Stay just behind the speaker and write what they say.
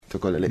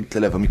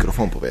tele v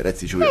mikrofon povej,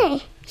 reci Žujo. Hej,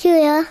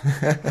 Žujo.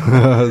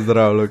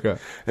 Zdrav, Luka.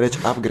 Reč,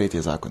 upgrade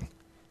je zakon.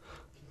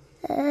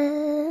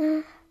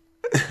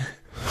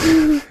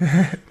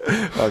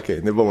 Ok,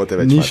 ne bomo te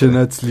več. Ni še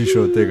net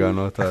slišal tega,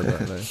 no, tada.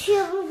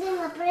 Še bom zdaj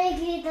naprej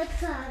gledat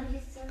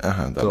kavico.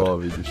 Aha, dobro. To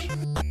vidiš.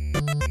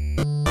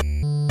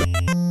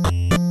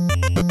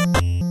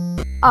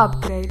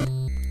 Upgrade.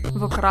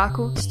 V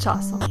koraku s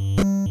časom.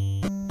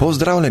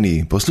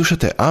 Pozdravljeni,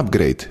 poslušate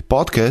Upgrade,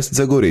 podcast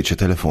za goreče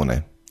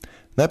telefone.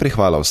 Najprej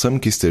hvala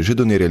vsem, ki ste že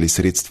donirali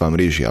sredstva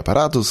mreži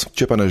Aparatus,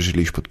 če pa nas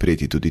želiš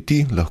podpreti tudi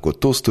ti, lahko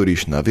to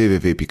storiš na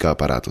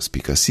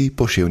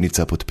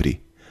www.aparatus.si/podpri.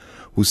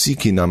 Vsi,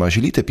 ki nama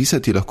želite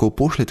pisati, lahko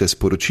pošljete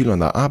sporočilo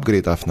na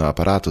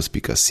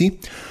upgrade@aparatus.si,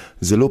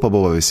 zelo pa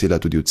bova vesela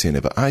tudi ocene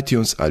v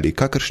iTunes ali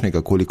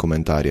kakršnega koli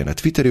komentarja na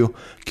Twitterju,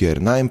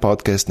 kjer najin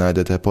podcast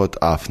najdete pod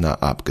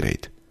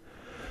 @upgrade.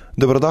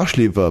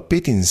 Dobrodošli v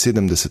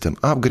 75.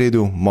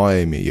 upgradeu,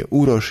 moje ime je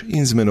Uroš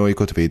in z menoj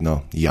kot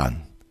vedno Jan.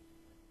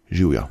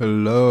 Živjo.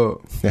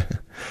 Hello.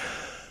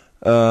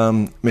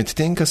 Med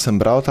tem, ko sem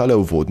bral tale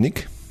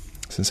uvodnik,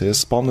 sem se jaz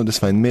spomnil, da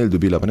sva en mail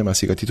dobila, pa nema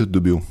si ga ti tudi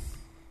dobil.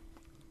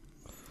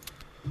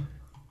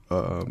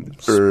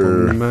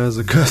 Spomni me,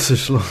 zakaj se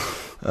šlo.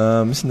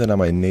 Mislim, da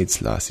nama je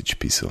Nec Lasič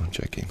pisal,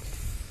 čakaj.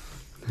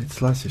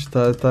 Nec Lasič,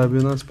 ta je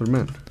bil nas pri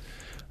meni.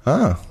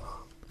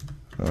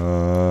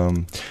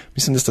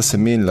 Mislim, da sta se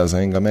menila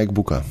za enega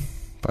MacBooka,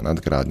 pa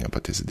nadgradnja, pa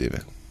te zadeve.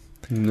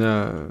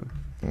 Ja.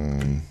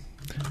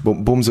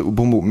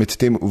 Bom med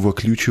tem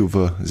vključil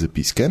v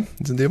zapiske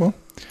zadevo.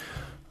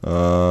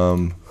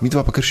 Mi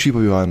dva pa kar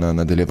šibajo na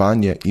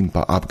nadaljevanje in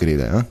pa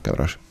upgrade, kaj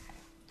praviš?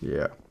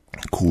 Ja.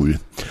 Cool.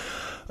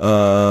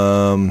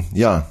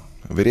 Ja,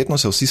 verjetno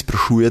se vsi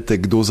sprašujete,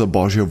 kdo za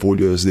božjo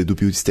voljo je zdaj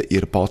dobil tiste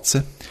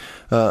AirPodse.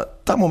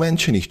 Ta moment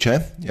še nihče,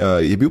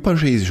 je bil pa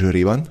že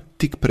izžreban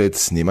tik pred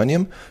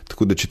snemanjem,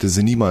 tako da če te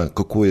zanima,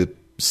 kako je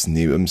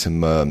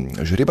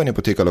žrebanje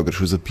potekalo, greš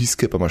v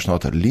zapiske, pa imaš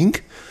noter link.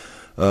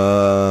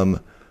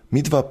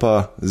 Midva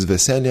pa z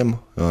veseljem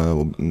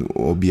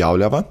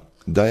objavljava,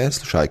 da je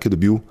slušajke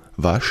dobil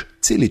vaš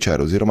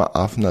celičar oziroma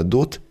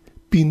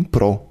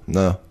afna.pinpro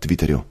na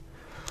Twitterju.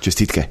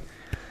 Čestitke.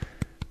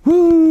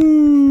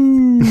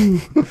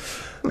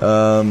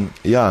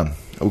 Ja,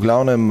 v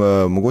glavnem,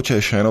 mogoče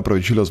je še eno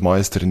pravičilo z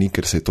moje strani,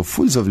 ker se je to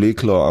ful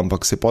zavleklo,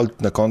 ampak se je pol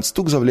na koncu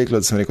tuk zavleklo,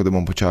 da sem rekel, da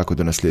bom počakal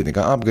do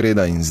naslednjega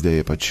upgrada in zdaj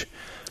je pač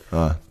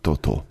to.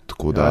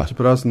 Tako da... Ja,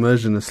 čeprav sem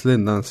že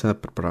naslednji dan se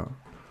pripravil.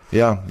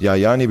 Ja,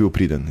 Jan je bil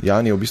priden.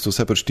 Jan je v bistvu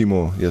vse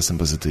preštimo, jaz sem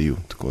pa zatajil,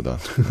 tako da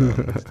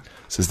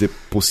se zdaj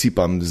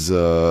posipam z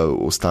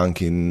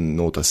ostanki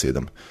Nota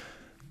 7.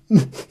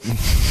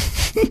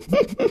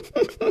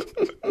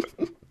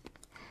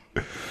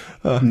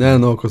 Ne,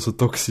 no, ko so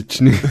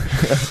toksični.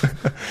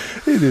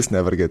 It is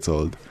never gets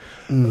old.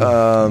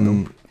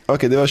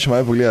 Ok, dajva še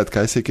malo pogledati,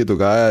 kaj se je kje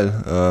dogajalo.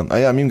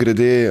 Mim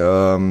grede,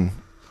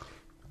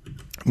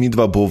 mi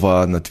dva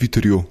bova na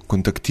Twitterju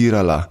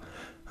kontaktirala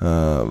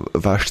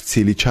vaš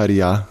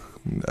celičarja,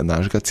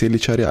 našega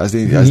celičarja.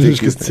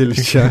 Našega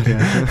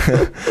celičarja.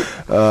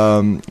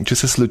 Če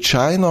se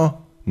slučajno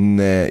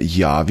ne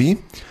javi,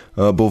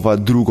 bova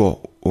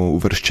drugo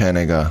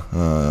uvrščenega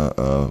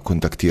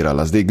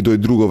kontaktirala. Zdaj, kdo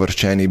je drugo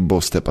uvrščeni,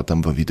 boste pa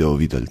tam v videu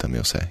videli, tam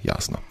je vse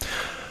jasno.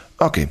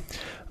 Ok.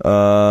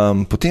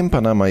 Potem pa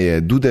nama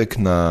je Dudek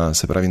na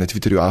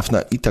Twitterju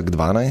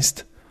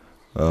afna_itak12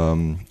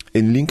 en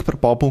link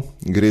prepopu,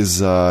 gre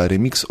za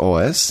Remix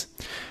OS.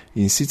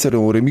 In sicer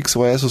v Remix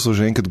OS-u so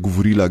že enkrat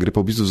govorila, gre pa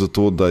v bistvu za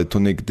to, da je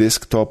to nek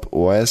desktop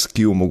OS,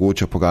 ki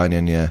omogoča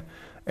poganjanje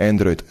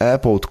Android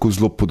appov, tako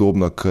zelo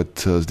podobno,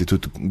 kot zdaj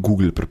tudi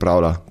Google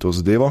pripravlja to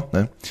zadevo,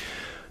 ne?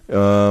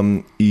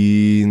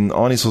 In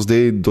oni so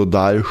zdaj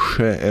dodali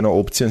še eno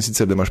opcijo, in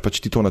sicer, da imaš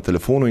pač ti to na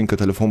telefonu in ko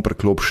telefon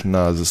preklopiš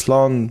na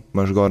zaslon,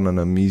 imaš gor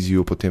na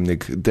miziju potem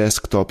nek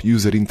desktop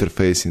user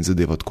interface in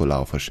zadevo tako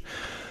laufaš.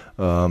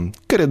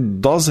 Ker je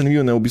dosti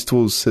zanimivo, ne, v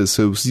bistvu se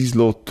vsi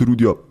zelo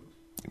trudijo,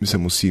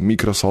 mislim vsi,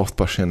 Microsoft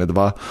pa še ne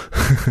dva,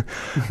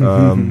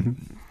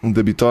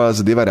 da bi to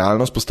zadeva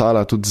realnost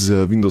postala, tudi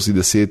z Windows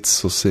 10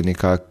 so se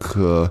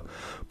nekako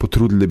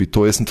potrudili, da bi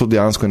to, jaz sem to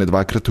dejansko ne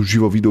dvakrat v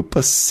živo videl,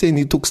 pa se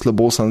ni tako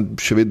slabo,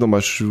 še vedno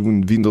imaš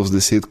Windows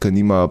 10, ki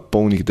nima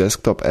polnih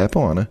desktop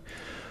appov, ne?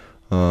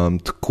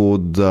 Tako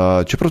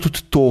da, čeprav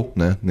tudi to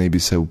ne bi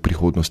se v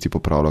prihodnosti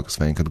popravilo, ko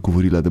smo enkrat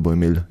govorila, da bo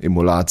imel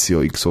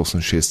emulacijo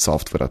x86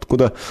 softvera,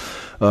 tako da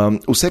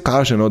vse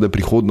kaže, no, da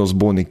prihodnost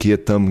bo nekje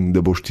tam,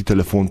 da boš ti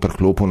telefon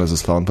preklopil na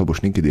zaslon, pa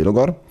boš nekaj delo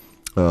gor.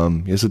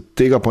 Jaz se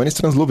tega po eni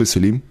strani zelo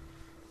veselim,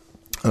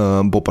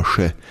 bo pa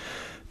še,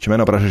 če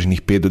mene vprašaš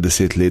njih 5 do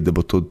 10 let, da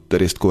bo to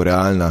res tako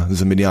realna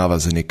zamenjava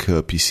za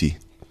nek PC.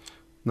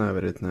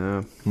 Najverjetno,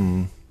 ja.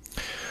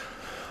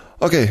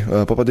 Ok,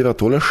 pa dela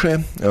tole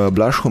še.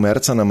 Blaž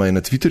Humerca nama je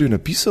na Twitterju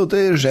napisal, da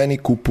je ženi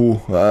kupil,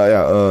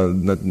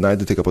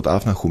 najdete ga pod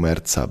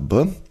afna_humerca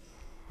b.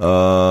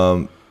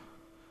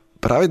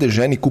 Pravi, da je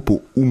ženi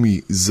kupil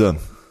UMI-Z.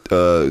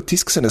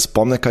 Tisk se ne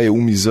spomne, kaj je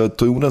UMI-Z,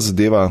 to je una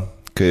zadeva,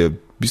 ki je v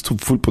bistvu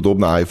ful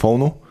podobna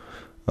iPhonu.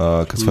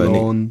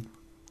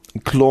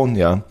 Klon,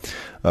 ja.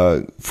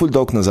 Ful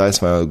dolg nazaj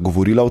smo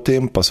govorila o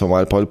tem, pa smo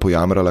malo pol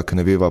pojamrala, ker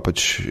ne veva,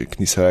 pač,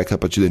 knisa rekla,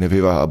 pač, da ne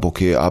veva, a bo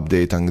kje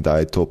update,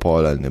 kdaj to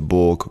pol ali ne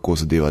bo, kako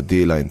zadeva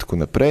dela in tako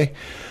naprej.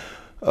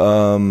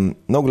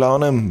 No, v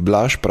glavnem,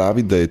 Blaž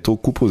pravi, da je to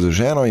kupil za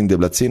ženo in da je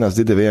bila cena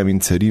z DDV-jem in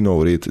carino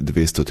vred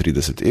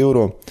 230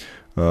 €.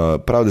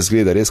 Prav, da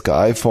zgleda res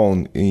ka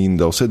iPhone in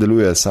da vse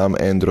deluje, sam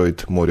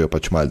Android morajo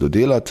pač malo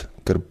dodelati,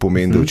 kar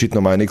pomeni, da očitno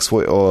ima nek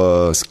svoj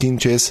skin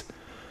čez.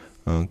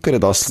 Ker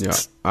je dosti... Ja,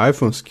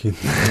 iPhone skin.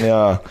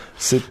 Ja,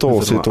 vse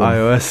to.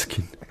 iOS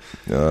skin.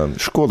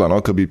 Škoda,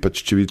 no, ker bi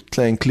pač, če bi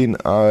tle en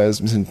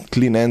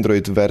clean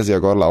Android verzija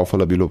gor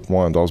laufala, bilo po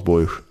mojem dosti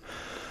boljš.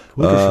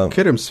 V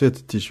katerem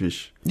svetu ti živiš?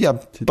 Ja,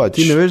 pač.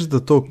 Ti ne veš,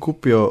 da to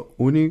kupijo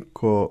oni,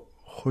 ko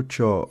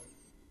hočejo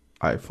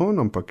iPhone,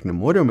 ampak ne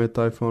morejo imeti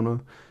iPhona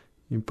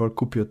in pa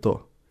kupijo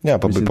to. Ja,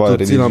 pa mislim, bi pa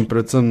to ciljam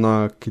predvsem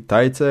na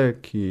Kitajce,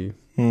 ki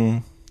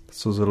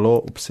so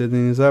zelo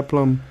obsedeni z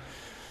Appleom.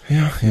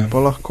 Ja.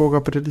 Pa lahko ga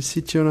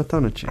prelisičijo na ta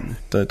način.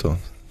 To je to.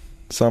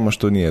 Samo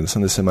što nije,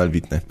 da se malo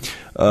vidne.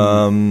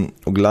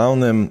 V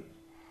glavnem,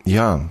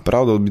 ja,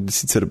 prav, da bi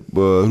sicer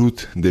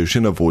root, da je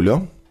še na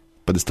voljo,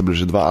 pa da sta bila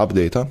že 2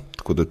 updata,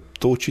 tako da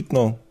to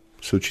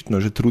se očitno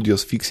že trudijo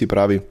s fiksi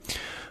pravi,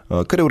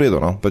 kar je v redu,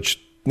 no, pač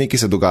nekaj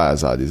se dogaja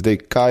zadnji. Zdaj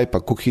kaj, pa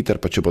kako hiter,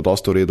 pa če bo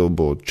dosto v redu,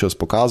 bo čas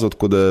pokazal,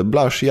 tako da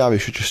Blaž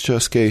javi še čez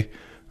čas kaj,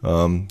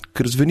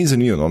 ker zveni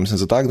zanimivo, no, mislim,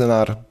 za tak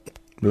denar,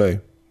 lej,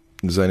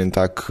 za en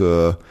tak,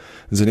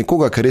 za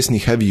nekoga, kar res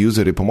ni heavy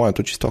user, je po mojem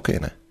to čisto ok,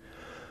 ne.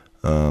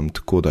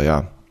 Tako da ja.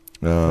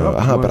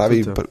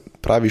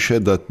 Pravi še,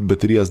 da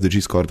baterija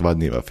zdrži skoraj 2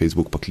 dneva,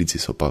 Facebook pa klici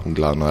so pa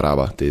glavna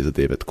raba te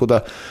zadeve. Tako da,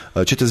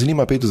 če te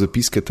zanima, pejte v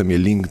zapiske, tam je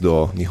link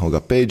do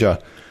njihovega pagea,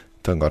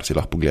 tam gor si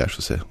lahko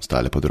pogledaš vse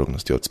ostale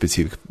podrobnosti od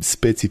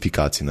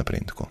specifikacij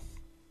naprej in tako.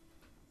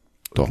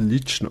 To.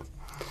 Odlično.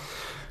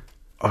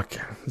 Ok,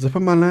 zdaj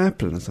pa malo na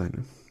Apple nazaj,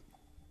 ne?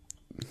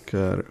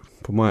 Ker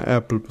po mojem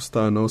Apple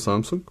postaja nov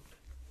Samsung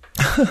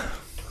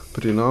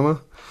pri nama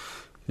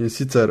in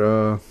sicer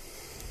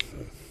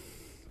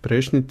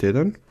prejšnji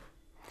teden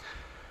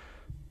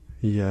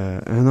je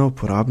ena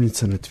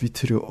uporabnica na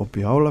Twitterju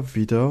objavila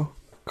video,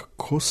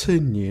 kako se je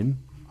njen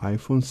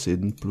iPhone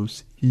 7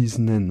 Plus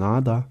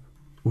iznenada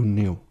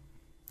vnel.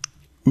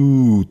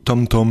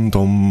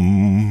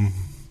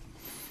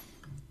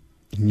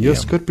 In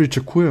jaz kar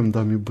pričakujem,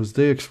 da mi bo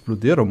zdaj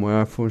eksplodiral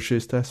moj iPhone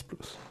 6s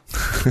Plus.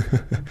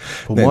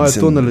 Po mojem je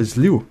to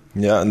nalezljiv.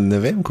 Ja, ne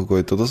vem, kako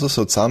je to. To so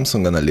se od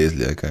Samsunga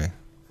nalezli, kaj?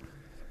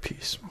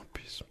 Pismo.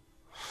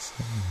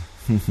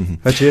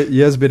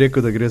 Jaz bi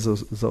rekel, da gre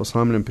za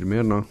osamljen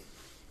primer, no.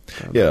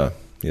 Ja,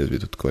 jaz bi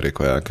tudi tako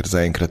rekel, ja, ker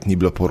zaenkrat ni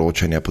bilo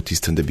poročanja po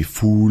tistem, da bi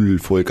ful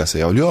fojka se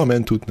javlja. Ja,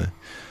 meni tudi ne.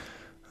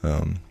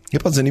 Je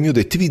pa zanimivo,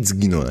 da je tweet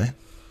zginil, ne?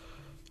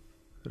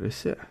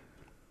 Res je.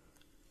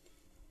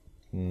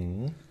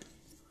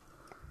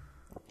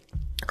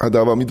 A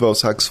dava midva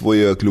vsak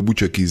svoj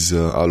klobuček iz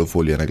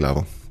alufolije na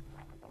glavo.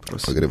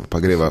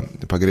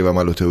 Pa greva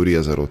malo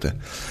teorije zarote.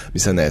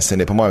 Mislim,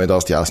 ne, po mojem je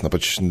dosti jasno,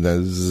 pač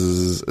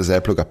z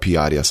Applega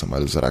PR-ja so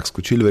malo v zrak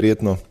skočili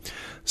verjetno,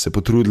 se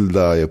potrudili,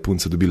 da je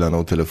punca dobila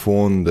nov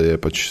telefon, da je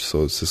pač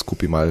so se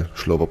skupaj malo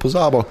šlo v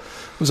pozabo,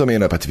 v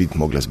zameno je pa tweet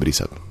mogla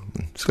zbrisati.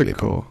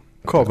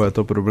 Ko pa je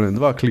to problem?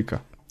 2 klika.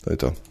 To je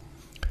to.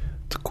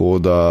 Tako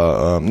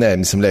da, ne,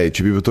 mislim,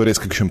 če bi bil to res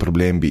kakšen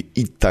problem, bi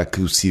itak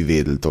vsi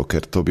vedeli to,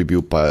 ker to bi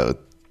bil pa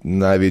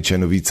največja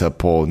novica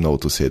po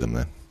Note 7,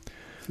 ne.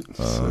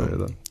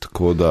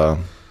 Tako da,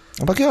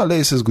 ampak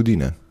ja, se zgodi,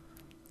 ne.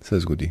 Se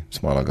zgodi,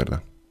 smala grda.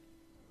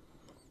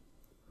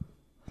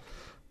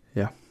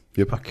 Ja,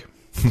 je pak.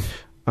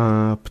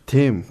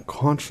 Potem,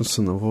 končno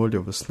so na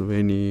voljo v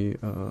Sloveniji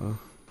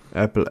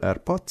Apple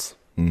AirPods.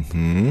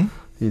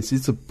 In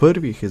sicer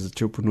prvih je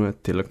začel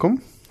ponujati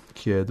Telekom,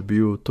 ki je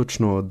dobil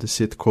točno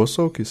 10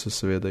 kosov, ki so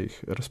seveda jih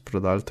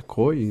razprodali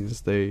tako in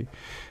zdaj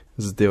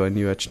zadeva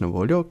ni več na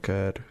voljo,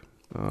 ker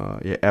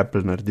je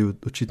Apple naredil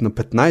očitno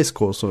 15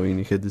 kosov in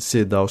jih je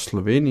 10 dal v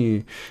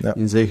Sloveniji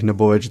in zdaj jih ne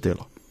bo več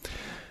delo.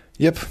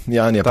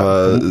 Jan je pa...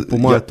 Po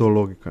moje je to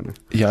logika, ne?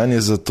 Jan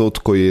je zato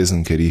tako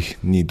jezen, ker jih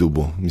ni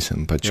dubo,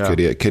 mislim, pač,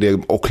 ker je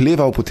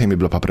okleval, potem je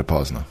bilo pa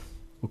prepozno.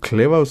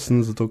 Okleval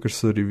sem zato, ker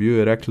so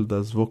reviewji rekli,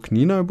 da zvok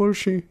ni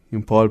najboljši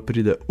in pol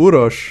pride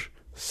Uroš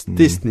s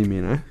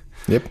testnimi, ne?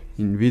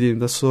 In vidim,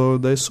 da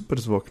je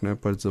super zvok, ne,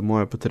 pač za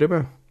moje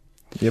potrebe.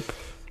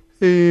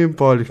 In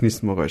pol jih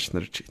nismo več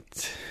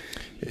narediti.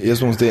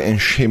 Jaz bom zdaj en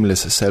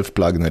shameless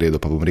self-plug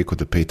naredil, pa bom rekel,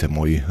 da pejte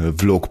moj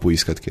vlog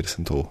poiskat, kjer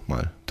sem to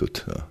malo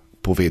tudi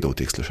povedal v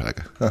teh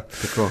slušalkah.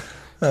 Tako.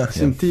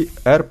 Ti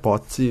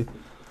AirPodsi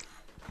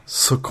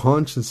so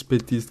končno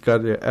spet tisti,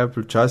 kar je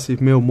Apple včasih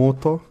imel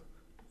moto,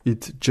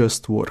 it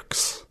just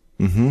works.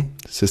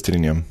 Se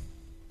strinjam.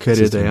 Ker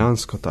je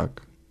dejansko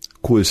tak.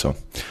 Cool so.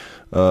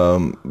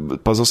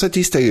 Pa za vse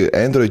tiste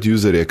Android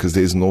userje, ki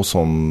zdaj z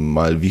nosom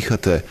malo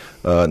vihate,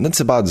 ne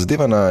se bati,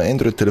 zadeva na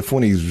Android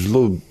telefonih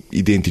zelo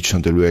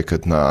identično deluje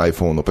kot na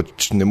iPhonu,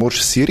 pač ne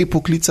moreš Siri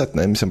poklicati,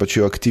 ne, mislim pač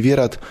jo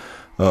aktivirati,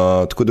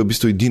 tako da v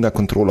bistvu edina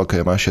kontrola, ki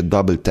ima še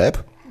double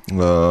tap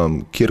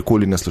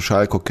kjerkoli na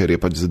slušalko, ker je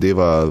pač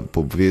zadeva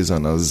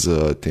povezana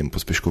z tem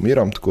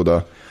pospeškomerom, tako da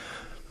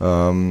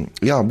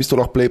ja, v bistvu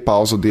lahko play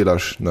pauzo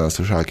delaš na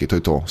slušalki, to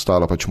je to,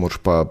 ostalo pač moraš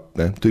pa,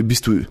 ne, to je v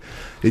bistvu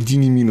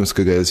edini minus,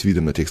 ki ga jaz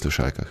vidim na teh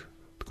slušalkah,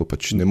 tako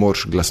pač ne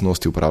moreš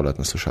glasnosti upravljati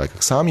na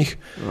slušalkah samih,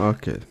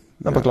 Okay.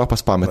 ampak lahko pa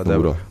s pametno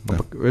uro.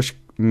 Ampak veš,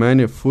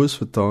 meni je ful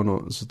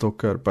svetovno, zato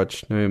ker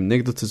pač, ne vem,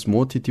 nekdo te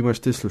zmoti, ti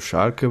imaš te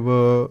slušalke v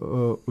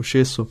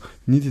ušesu,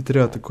 niti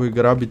treba takoj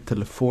grabiti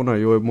telefona,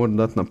 joj,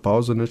 moram dati na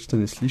pauzo, neč te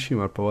ne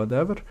slišim ali pa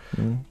whatever.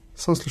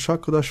 Sam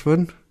slušalko daš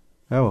ven,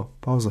 evo,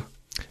 pauza.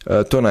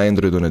 To na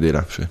Androidu ne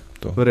dela še.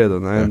 To. V redu,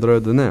 na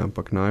Androidu ne,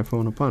 ampak na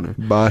iPhone pa ne.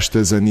 Baš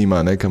te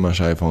zanima, ne, kaj imaš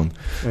iPhone.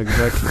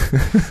 Exactly.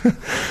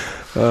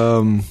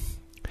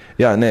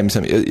 Ja, ne,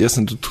 mislim, jaz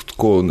sem tudi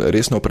tako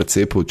resno v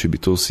precepu, če bi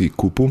to si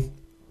kupil.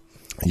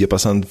 Je pa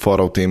sem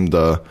fora v tem,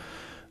 da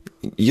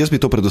jaz bi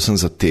to predvsem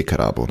za tek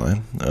rabo, ne.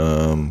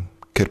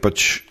 Ker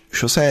pač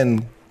še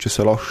vseen, če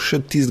se lahko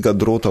še tistega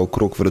drota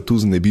okrog vratu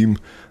znebim,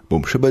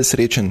 bom še bolj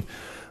srečen.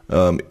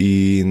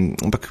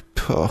 Ampak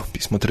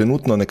smo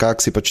trenutno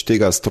nekako si pač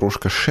tega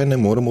stroška še ne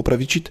moremo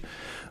upravičiti.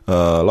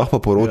 Lahko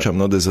pa poročam,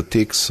 no, da za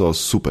tek so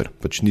super,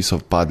 pač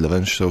niso padle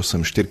ven, šel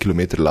sem 4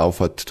 km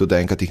laufat, tudi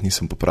enkrat jih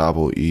nisem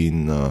popravil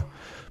in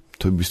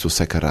to je v bistvu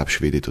vse, kar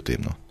rabš vedeti o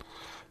tem. No.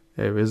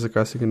 Veš,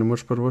 zakaj si ga ne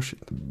moreš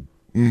prvošiti?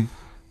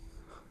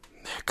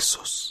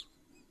 Nexus.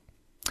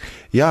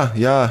 Ja,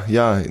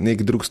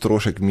 nek drug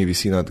strošek mi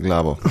visi nad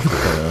glavo.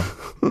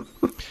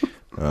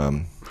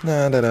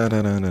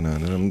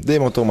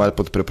 Dajmo to malo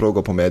pod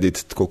preprogo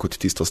pomediti, tako kot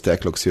tisto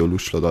steklo, ki si je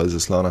luščilo dol iz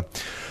zaslona.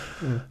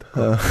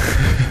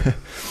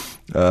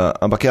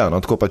 Ampak ja, no,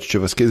 tako pač,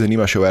 če vas kaj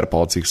zanima še v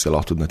AirPodsih, se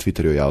lahko tudi na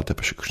Twitterju javite,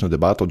 pa še kakšno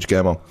debato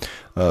odžgemo.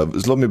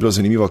 Zelo mi je bilo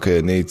zanimivo, ker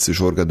je Nejc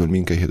Žorga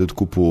Dolmin, ki je tudi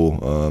kupil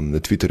na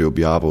Twitterju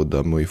objavil,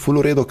 da mu je ful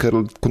v redu, ker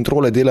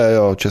kontrole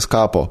delajo čez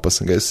kapo, pa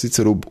sem ga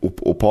sicer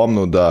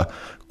upomnil, da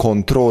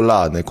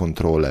kontrola, ne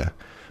kontrole.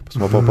 Pa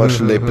smo pa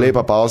prišli, play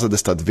pa pauza, da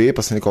sta dve,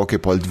 pa sem nekako, ok,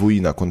 pol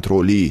dvojina,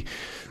 kontroli,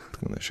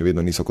 še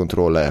vedno niso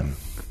kontrole.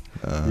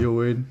 You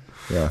win.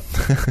 Ja.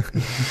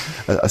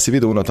 A si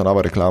videl ta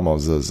nova reklama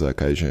za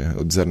kaj že,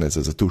 od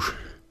zrnece za tuš?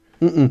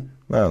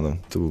 Ja, no,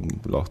 to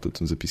lahko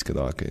tudi zapiske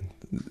da, okay.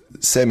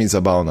 Se mi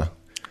zabavna.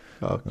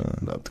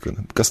 Okay.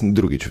 Kaj sem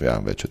drugič, ja,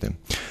 več o tem.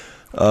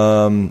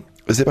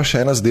 Zdaj pa še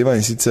ena zadeva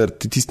in sicer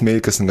tisti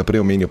mail, ki sem ga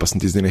prej omenil, pa sem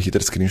ti zdaj na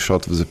hiter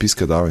screenshot v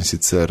zapiske dal in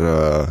sicer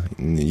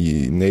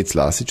Nejc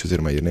Lasič,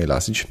 oziroma Jernej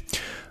Lasič,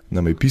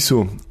 nam je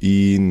pisal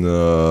in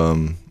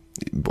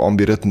on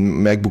bi rad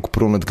MacBook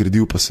Pro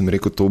nadgradil, pa sem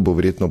rekel, to bo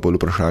verjetno bolj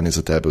vprašanje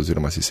za tebe,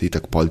 oziroma si se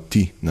itak pol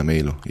ti na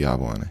mailu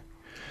javil, ne?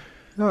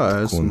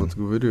 Ja, jaz sem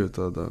odgovoril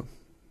to, da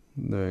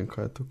ne vem,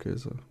 kaj je tukaj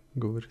za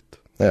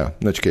govoriti. Ja,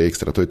 nič kaj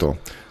ekstra, to je to.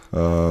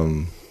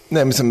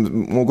 Ne, mislim,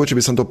 mogoče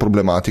bi sem to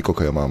problematiko,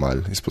 ki jo ima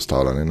malo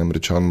izpostavljeno.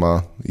 Namreč on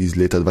ima iz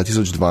leta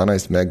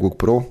 2012 MacBook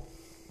Pro,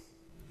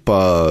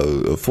 pa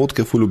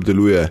fotke ful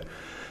obdeluje,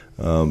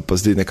 pa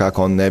zdaj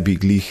nekako on ne bi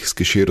glih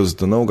skeširal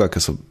z do novega,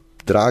 ker so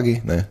dragi,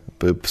 ne,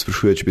 pa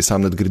sprašuje, če bi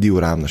sam nadgradil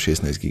RAM na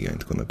 16 giga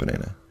in tako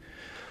naprej, ne.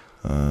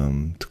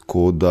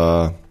 Tako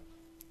da,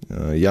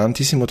 Jan,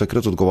 ti si mu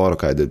takrat odgovoril,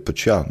 kaj, da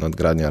pač ja,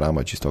 nadgradnja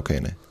RAM-a čisto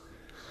okej, ne.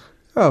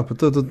 Ja, pa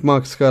to je tudi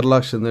max, kar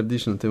lahko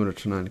narediš na tem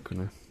računalniku,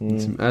 ne.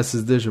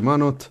 SSD že ima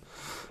not,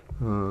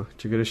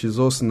 če greš iz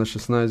 8 na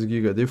 16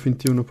 giga,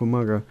 definitivno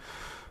pomaga.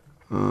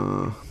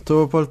 To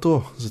je pa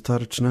to za ta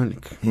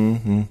računalnik.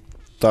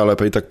 Tale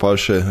pa itak pa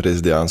še res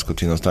dejansko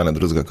ti ne ostane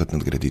drugega kot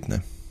nadgraditi, ne.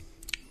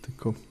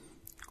 Tako.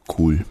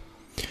 Cool.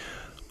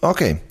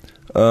 Ok.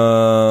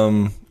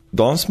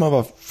 Danes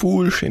imava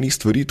ful še enih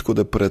stvari, tako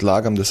da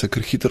predlagam, da se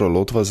kar hitro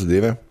lotva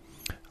zadeve.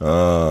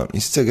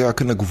 In sicer gre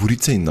kar na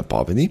govorice in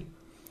napovedi.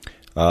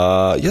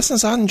 Jaz sem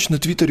zadnjič na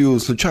Twitterju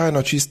slučajno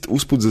čist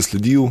uspod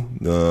zasledil,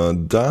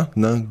 da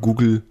na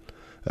Google,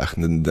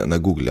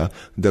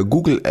 da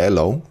Google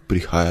Hello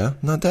prihaja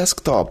na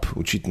desktop,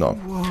 očitno.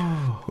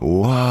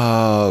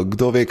 Wow,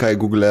 kdo ve, kaj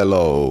je Google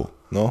Hello?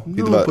 No,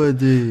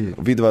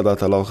 vidva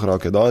data lahko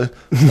roke dol.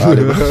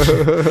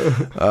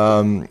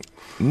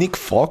 Nick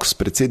Fox,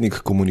 predsednik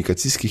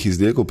komunikacijskih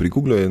izdelkov pri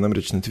Google, je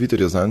namreč na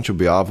Twitterju zadnjič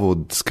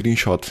objavil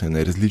screenshot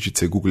ene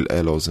različice Google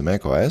Hello za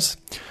macOS.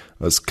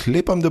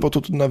 Sklepam, da bo to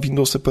tudi na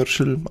Windows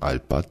prišel,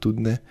 ali pa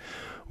tudi ne.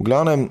 V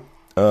glavnem,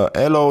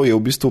 Hello je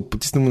v bistvu po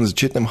tistem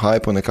začetnem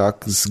hypu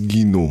nekako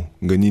zginil,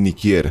 ga ni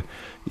nikjer.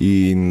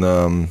 In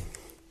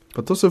pa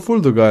to se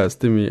ful dogaja s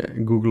temi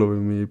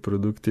Googlovimi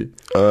produkti.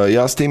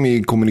 Ja, s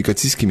temi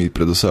komunikacijskimi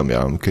predvsem,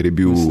 ja, ker je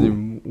bil...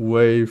 Mislim,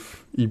 Wave,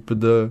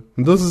 IPD.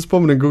 Kdo se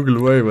spomne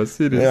Google Wave,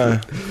 seriously?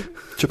 Ja.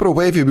 Čeprav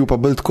Wave je bil pa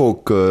bolj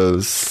tako,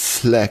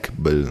 Slack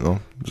bolj, no,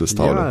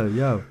 zastavljen.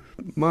 Ja,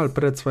 malo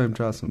pred svojim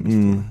časom.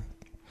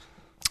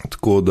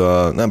 Tako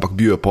da, ne, ampak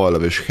bil je pol,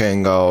 veš,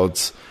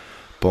 Hangouts,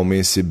 pa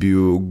vmes je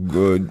bil,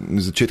 na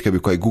začetku je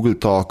bil kaj Google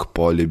Talk,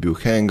 pol je bil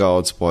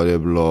Hangouts, pol je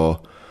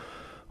bilo...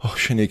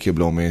 še nekaj je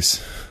bilo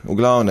vmes. V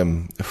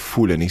glavnem,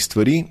 fuljenih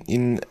stvari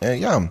in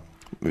ja,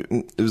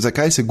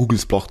 zakaj se Google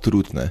sploh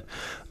trudne?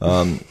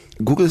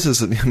 Google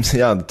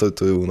ja, to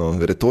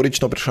je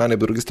retorično vprašanje,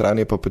 po drugi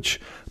strani pa pač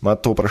ima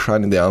to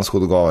vprašanje dejansko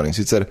odgovor. In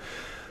sicer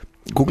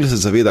Google se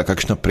zaveda,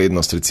 kakšna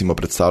prednost recimo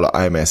predstavlja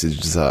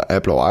iMessage za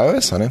Apple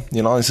iOS, ne?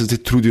 In oni se zdaj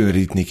trudijo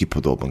narediti nekaj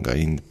podobnega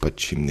in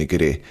pač jim ne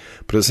gre.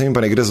 Predvsem jim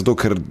pa ne gre zato,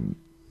 ker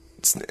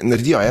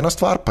naredijo eno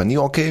stvar, pa ni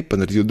ok, pa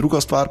naredijo drugo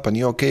stvar, pa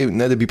ni ok,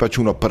 ne da bi pač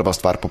prva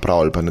stvar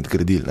popravili, pa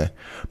nadgradili, ne.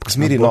 Pa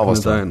smeri novo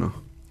stvar.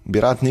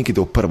 Bi rad nekaj,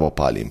 da v prvo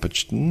pali in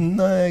pač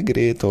ne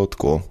gre to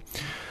tako.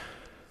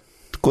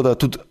 Tako da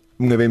tudi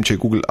ne vem, če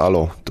je Google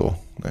alo to,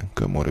 ne,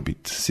 kaj mora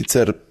biti.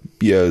 Sicer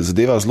je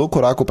zadeva zelo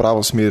korak v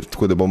pravo smer,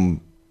 tako da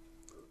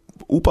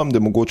upam, da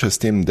mogoče s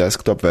tem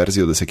desktop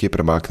verzijo, da se kje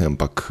premakne,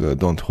 ampak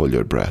don't hold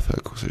your breath,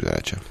 kako se že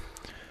reče.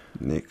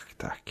 Nekak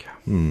tak, ja.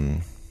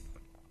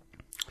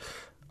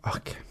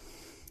 Ok.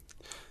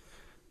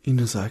 In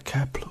nazaj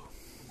k Apple.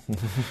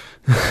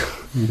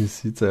 In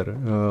sicer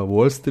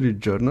Wall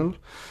Street Journal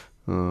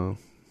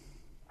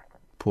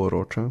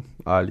poroča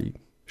ali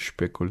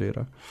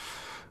špekulira,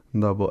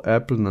 da bo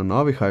Apple na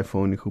novih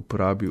iPhonih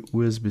uporabil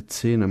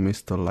USB-C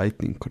namesto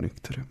Lightning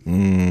konektorja.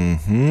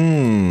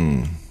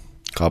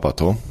 Kaj pa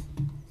to?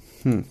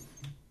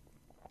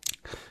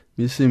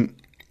 Mislim,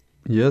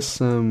 jaz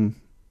sem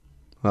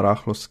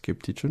rahlo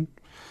skeptičen.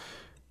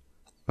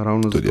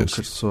 Ravno tudi zato, jaz.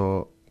 ker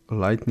so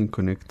Lightning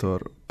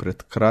konektor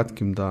pred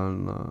kratkim dal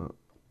na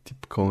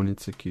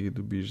tipkovnice, ki jih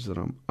dobiš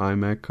zraven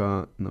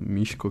iMac-a, na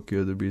miško, ki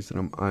jo dobiš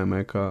zraven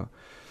iMac-a,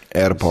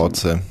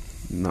 AirPods-e.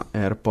 na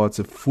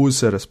AirPods-e, ful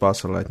se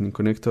razpasa Lightning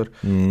konektor,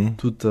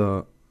 tudi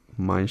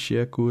manjši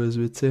je kot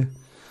USB-C.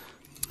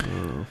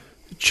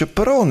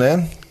 Čeprav ne,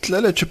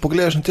 tlele, če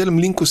pogledaš na tem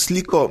linku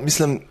sliko,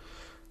 mislim,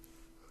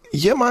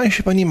 je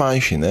manjši, pa ni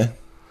manjši, ne?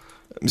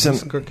 Mislim,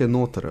 kak je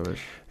noter,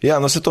 veš. Ja,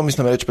 no se to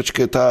mislim reči, pač,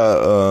 ker ta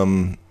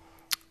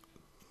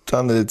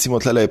recimo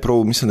tlele je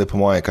prav, mislim, da je po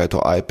moje, kaj je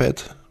to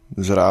iPad,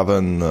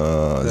 zraven,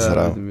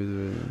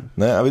 Vidim.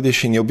 ne, a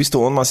vidiš, in je v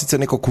bistvu, on ima sicer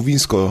neko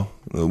kovinsko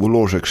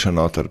vložek še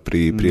noter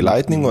pri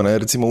Lightningu, ne,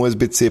 recimo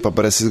USB-C pa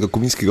brez tega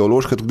kovinskega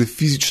vložka, tudi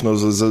fizično,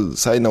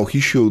 saj na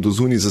ohišju do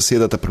zunaj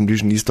zasedata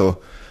približno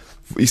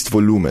isto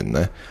volumen,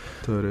 ne.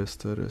 To je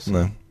res.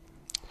 Ne.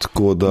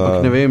 Tako da...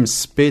 Ampak ne vem,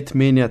 spet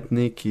menjati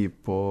neki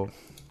po...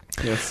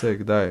 Ja se,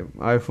 kdaj?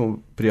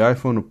 Pri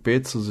iPhonu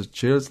 5 so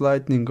začeli z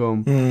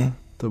Lightningom,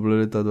 to je bilo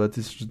leta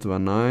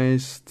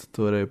 2012,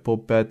 torej po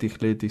 5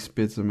 letih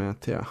spet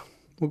zamenjati, ja,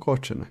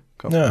 mogoče ne.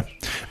 Ja.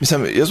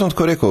 Mislim, jaz bom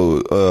tako rekel,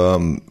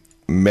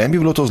 meni bi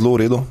bilo to zelo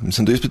v redu,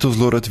 mislim, da jaz bi to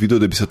zelo rad videl,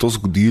 da bi se to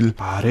zgodil.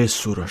 Pa res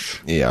suraš.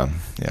 Ja.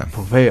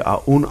 Povej,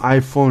 a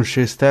iPhone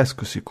 6s,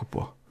 ko si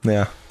kupil?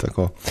 Ja,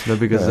 tako. Da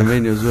bi ga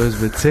zamenjal z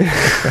USB-C?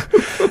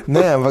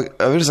 Ne, ampak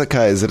veš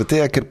zakaj? Zaradi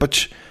tega, ker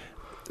pač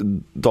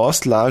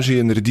dost lažje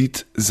je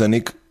narediti za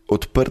nek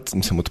odprt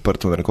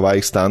v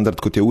narekovajih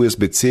standard, kot je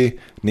USB-C,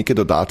 neke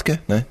dodatke,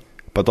 ne?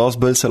 Pa dost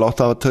bolj se lahko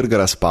ta trg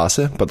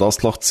razpase, pa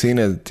dost lahko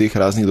cene teh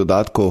raznih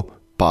dodatkov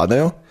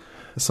padajo.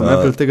 Sam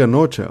Apple tega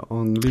noče,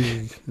 on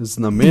z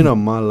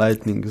namenom ima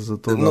Lightning,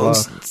 zato da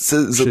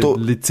zato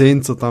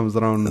licenco tam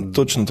zraven.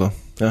 Točno to,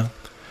 ja.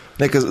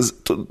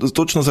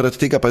 Točno zaradi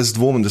tega pa jaz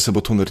dvomim, da se bo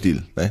to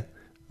naredil, ne?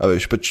 A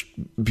veš, pač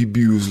bi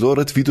bil zelo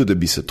rad videl, da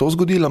bi se to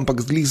zgodilo,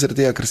 ampak zaradi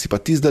tega, ker si pa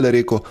ti zdaj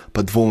rekel,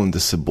 pa dvomim, da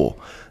se bo.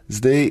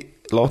 Zdaj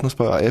lahko nas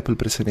pa Apple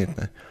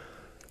presenetne.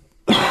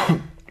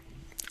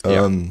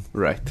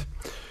 Right.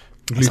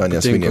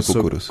 Sanja svinja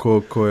kukuruz.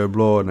 Ko je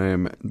bilo, ne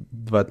vem,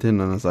 2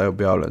 tedna nazaj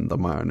objavljen, da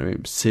imajo, ne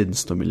vem,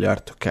 700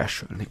 milijard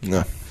cash ali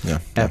nekaj. Ja.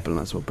 Apple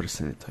nas bo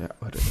presenetil,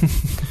 ja.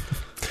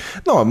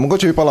 No,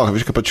 mogoče bi pa lahko,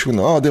 veš, kaj pač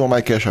dajmo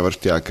maj casha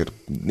vršti, ja, ker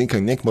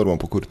nek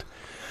moramo pokuriti.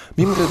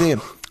 Mimo glede,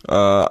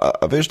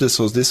 a veš, da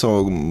so zdaj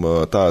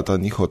ta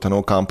njihov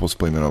nov kampus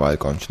poimenovali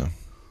končno?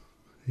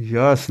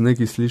 Ja, sem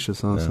nekaj slišal,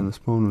 samo se ne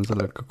spomnim,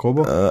 kako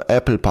bo?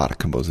 Apple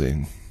Park bo zdaj.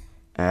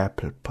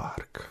 Apple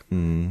Park.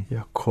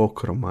 Ja,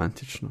 koliko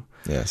romantično.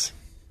 Yes.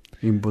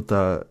 In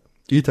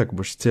itak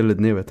boš cele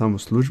dneve tam v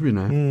službi,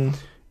 ne?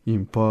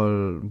 In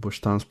pol boš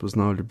tam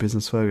spoznal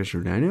ljubezen svojega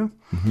življenja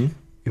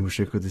in boš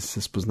rekel, da si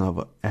se spoznal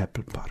v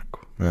Apple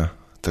Parku. Ja,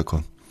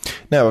 tako.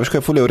 Ne, veš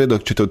kaj je fulje v redu,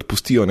 če te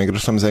odpustijo, ne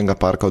greš sam z enega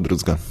parka od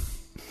drugega.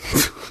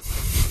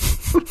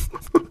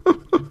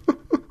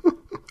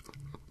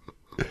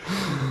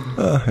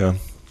 Ja.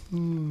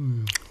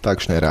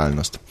 Takšna je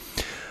realnost.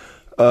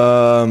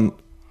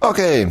 Ok,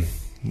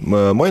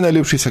 moj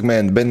najljubši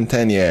segment, Ben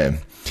 10 je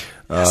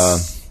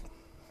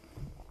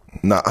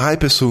na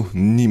iPasu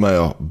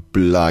nimajo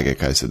blage,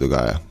 kaj se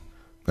dogaja.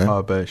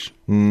 Bež.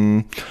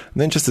 Ne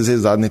vem, če ste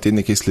zdaj zadnji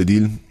tedne nekaj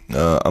sledili,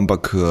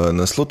 ampak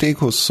na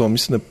Sloteku so,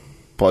 mislim, da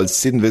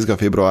 27.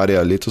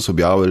 februarja letos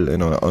objavili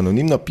eno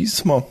anonimno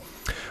pismo,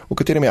 v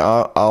katerem je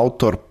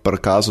avtor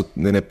prikazal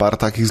par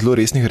takih zelo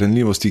resnih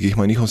ranljivosti, ki jih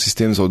ima njihov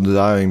sistem za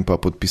oddajo in pa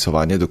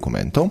podpisovanje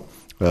dokumentov.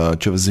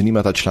 Če vas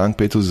zanima ta članek,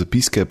 pejte v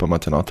zapiske, pa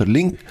imate noter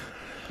link.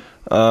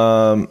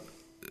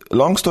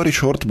 long story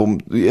short,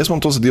 jaz bom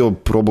to zadevo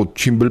probal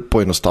čim bolj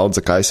poenostaviti,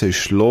 zakaj se je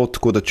šlo,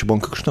 tako da če bom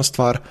kakšna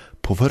stvar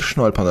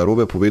površno ali pa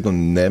narobe povedal,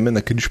 ne me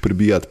na križ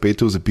prebijati,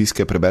 pejte v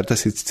zapiske, preberite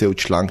si cel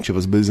članek, če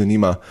vas bolj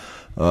zanima.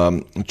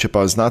 Če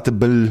pa znate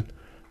bolj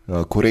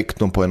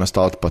korektno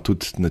poenostaviti, pa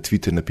tudi na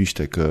Twitter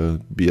napišite, ker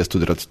bi jaz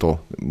tudi rad to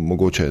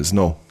mogoče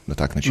znal na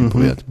tak način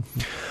povedati.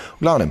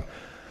 V glavnem,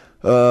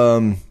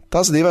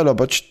 ta zadeva je bila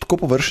pač tako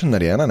površno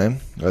narejena, ne?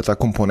 Ta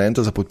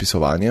komponenta za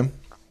podpisovanje,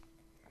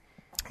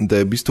 da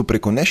je v bistvu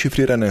preko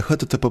nešifrirane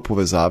HTTP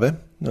povezave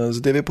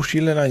zadeve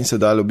pošiljena in se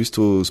dalo v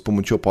bistvu s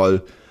pomočjo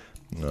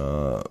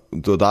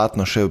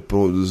dodatno še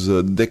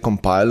z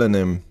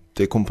dekompilanjem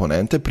te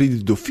komponente pridi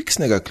do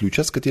fiksnega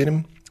ključa, s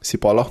katerim si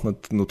pa lahko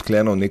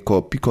odklenil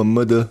neko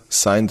 .md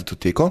signed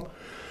datoteko,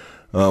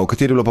 v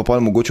kateri je bilo pa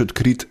mogoče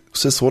odkriti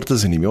vse sorte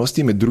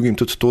zanimivosti, med drugim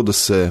tudi to, da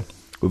se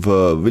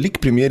v velikih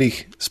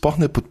primerih sploh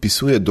ne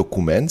podpisuje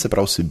dokument, se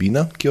pravi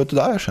vsebina, ki jo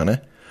oddajaš, ne?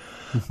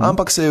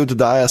 Ampak se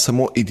oddaja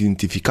samo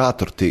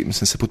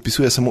se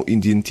podpisuje samo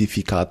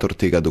identifikator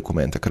tega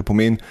dokumenta, kar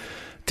pomeni,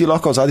 ti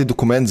lahko vzadi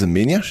dokument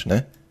zamenjaš,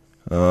 ne?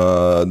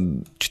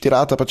 Če ti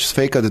rata pač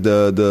sfejkati,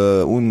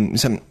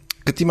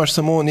 ker ti imaš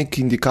samo nek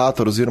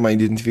indikator oziroma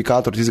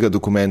identifikator tistega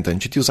dokumenta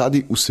in če ti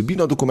vzadi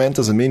vsebino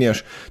dokumenta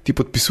zamenjaš, ti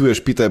podpisuješ,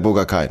 pitaj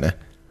Boga kaj, ne?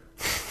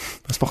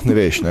 Sploh ne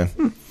veš, ne?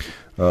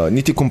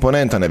 Niti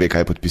komponenta ne ve,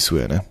 kaj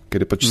podpisuje, ne?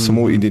 Ker je pač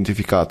samo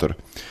identifikator.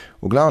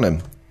 V glavnem,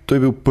 to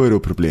je bil prvi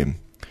problem.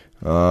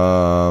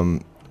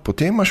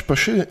 Potem imaš pa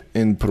še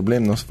en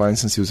problem, no, fajn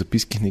sem si v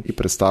zapiskih nekaj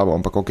predstavil,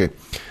 ampak ok.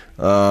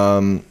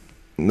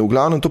 V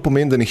glavnem to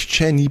pomeni, da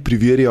nihče ni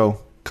preverjal,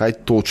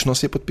 kaj točno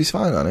se je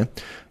podpisovalo, ne?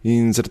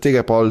 In zaradi tega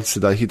je pa se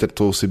da hitro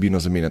to vsebino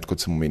zamenjati, kot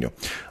sem omenil.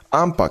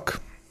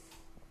 Ampak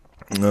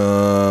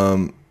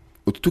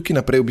od tukaj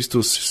naprej v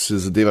bistvu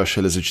se zadeva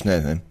šele začne,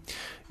 ne?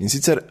 In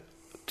sicer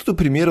tudi v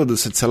primeru, da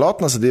se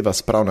celotna zadeva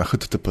spravi na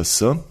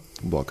HTTPS,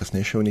 bo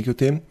kasneje še v nekaj o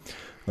tem,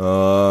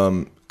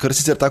 kar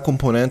sicer ta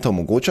komponenta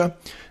omogoča,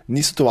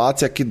 ni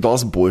situacija, ki je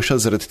dosti boljša,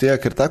 zaradi tega,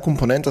 ker ta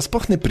komponenta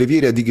sploh ne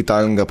preverja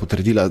digitalnega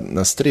potrdila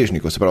na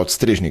strežniku, se pravi od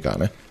strežnika,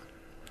 ne?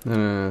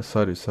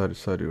 Sorry,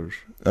 už.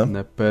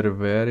 Ne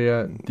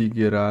preverja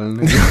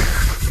digitalnega.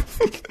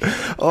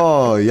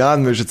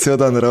 Jan me že cel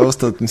dan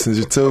roasta, mislim,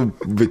 že cel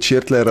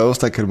večer tle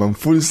roasta, ker imam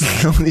ful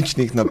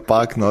slovničnih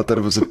napak noter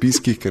v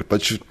zapiskih, ker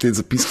pač te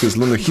zapiske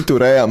zelo na hitro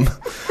urejam.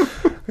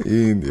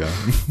 In ja.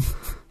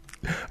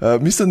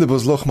 Mislim, da bo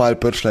zelo malo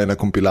prišla ena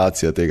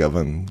kompilacija tega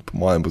ven.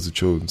 Po mojem bo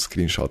začel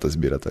screenshota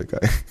zbirati,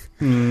 kaj.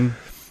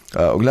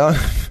 V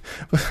glavnem,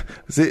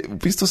 zdaj, v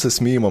bistvu se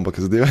smijemo, ampak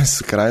zadeva je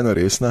skrajno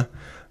resna.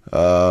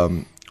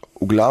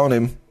 V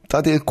glavnem,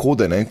 ta del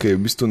kode, ne, ki je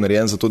v bistvu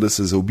narejen za to, da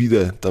se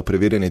zaobide ta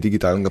preverjanje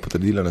digitalnega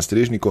potrdila na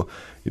strežniku,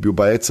 je bil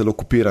baje celo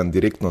kopiran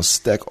direktno z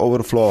Stack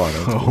Overflow,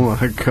 ne, Oh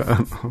my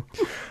god.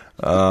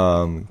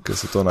 ker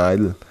se to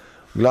najdel.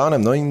 V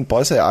glavnem, no in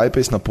pa se je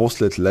iPace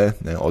naposled le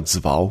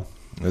odzval,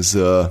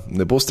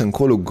 ne boste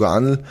nikoli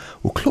uganili,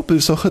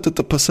 vklopili so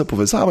HTTPS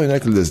povezavo in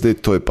rekli, da zdaj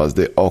to je pa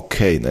zdaj ok,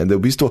 ne, da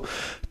v bistvu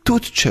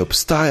tudi če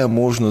obstaja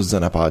možnost za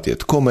napad, je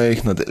tako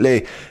mehna, da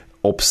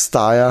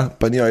obstaja,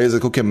 pa nima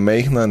veze, koliko je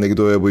mehna,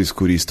 nekdo jo bo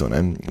izkoristil.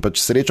 Ne.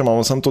 Pač srečo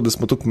imamo samo to, da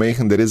smo tukaj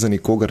mehni, da res za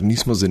nikogar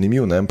nismo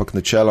zanimiv, ne, ampak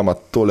načeloma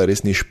tole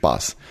res ni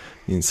špas.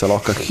 In se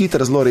lahko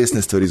hitro zelo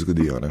resne stvari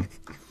zgodijo. Ne.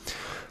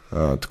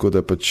 Tako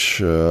da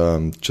pač,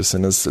 če se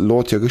nas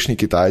lotijo kakšni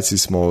Kitajci,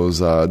 smo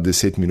za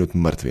 10 minut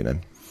mrtvi. Ne.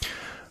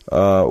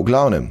 V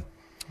glavnem,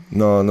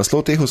 no, na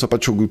Slotehu so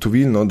pač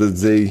ugotovili, no, da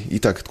zdaj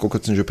itak, tako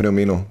kot sem že prej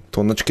omenil,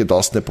 to ničke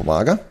dosti ne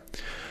pomaga.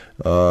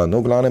 No,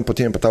 v glavnem,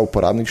 potem je pa ta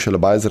uporabnik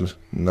Šalabajzer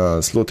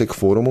na Slotek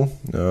forumu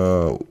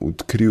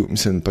odkril,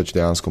 mislim, pač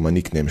dejansko ima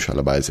nickname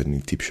Šalabajzer,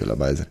 ni tip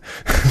Šalabajzer.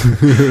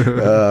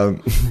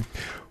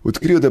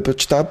 Odkril, da je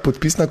pač ta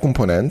podpisna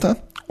komponenta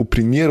v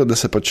primeru, da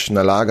se pač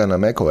nalaga na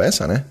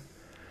macOS,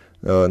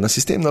 na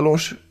sistem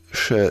naloži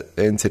še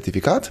en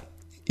certifikat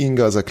in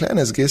ga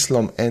zaklene z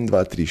geslom 1,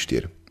 2, 3,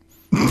 4.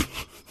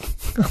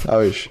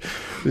 A veš,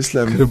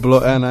 mislim... Ker je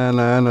bilo 1,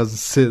 1, 1 za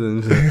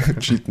 7 že.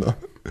 Očitno.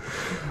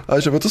 A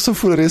že pa to so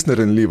ful resne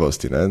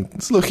ranljivosti, ne?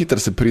 Zelo hitro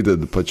se pride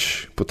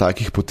pač po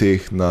takih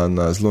poteh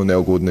na zelo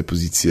neugodne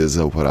pozicije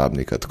za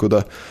uporabnika. Tako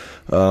da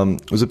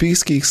v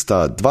zapiskih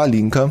sta dva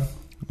linka,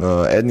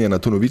 eden je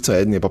na to novico,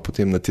 eden je pa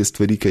potem na te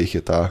stvari, ki jih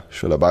je ta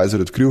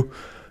Šalabajzer odkril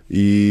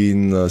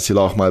in si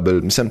lahko malo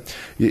bolj, mislim,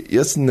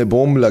 jaz ne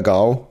bom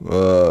lagal,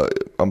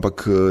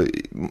 ampak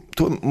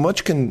to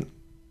mačken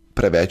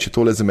preveč je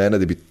tole za mene,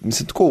 da bi,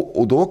 mislim, tako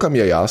od oka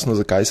mi je jasno,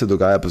 zakaj se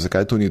dogaja, pa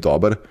zakaj to ni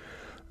dober.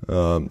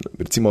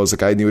 Recimo,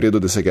 zakaj ni v redu,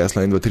 da se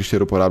gesla 1, 2, 3,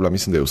 4 uporablja,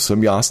 mislim, da je vsem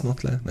jasno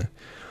tle, ne.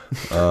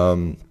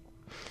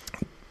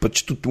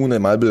 Pač tudi tune,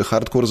 malo bolj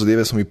hardcore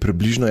zadeve so mi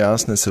približno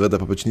jasne, seveda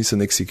pa pač nisem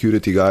nek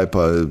security guy,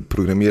 pa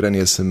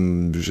programiranje sem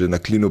že na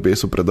klinu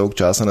besil predolg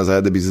časa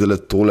nazaj, da bi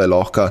zdaj tole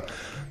lahko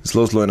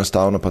zelo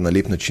enostavno pa na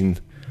lep način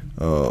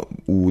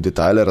v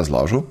detajle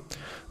razložil.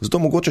 Zato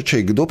mogoče, če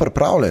je kdo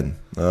pripravljen,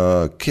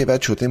 kaj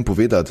več o tem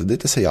povedati,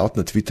 dajte se javiti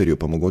na Twitterju,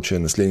 pa mogoče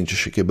naslednjič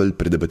še kaj bolj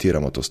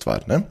predebatiramo to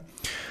stvar, ne?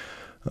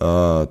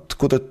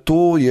 Tako da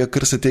to je,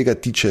 kar se tega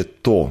tiče,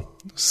 to.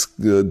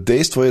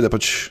 Dejstvo je, da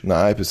pač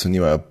na iPasu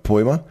nimajo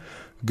pojma,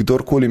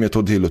 kdorkoli jim je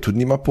to delo, tudi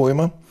nima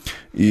pojma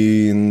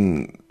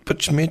in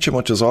pač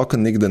mečemo čez okno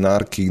nek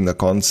denar, ki na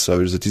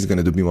koncu za tistega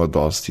ne dobimo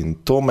dosti in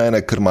to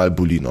mene kar malo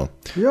bolino.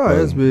 Ja,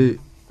 jaz bi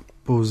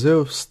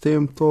povzel s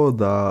tem to,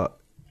 da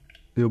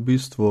je v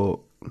bistvu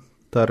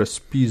ta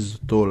razpis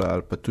tole,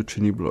 ali pa tudi,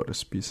 če ni bilo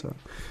razpisa,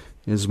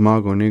 je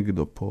zmagal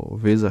nekdo po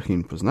vezah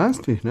in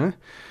poznanstvih, ne?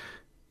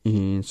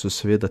 In so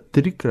seveda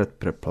 3-krat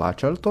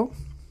preplačali to.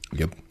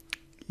 Yep.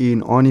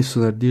 In oni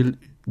so naredili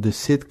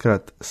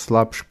 10-krat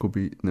slabš, ko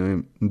bi, ne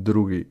vem,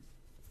 drugi,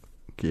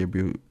 ki je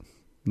bil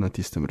na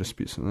tistem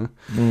razpisu. Ne?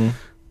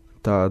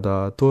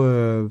 Da to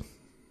je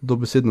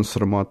dobesedno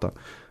sramota.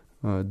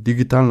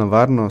 Digitalna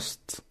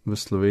varnost v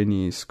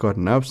Sloveniji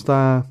skoraj ne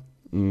obstaja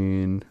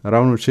in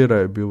ravno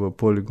včeraj je bil v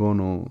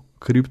Polygonu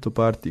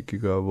kriptoparti, ki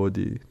ga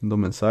vodi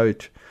Domen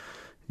Savič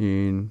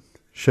in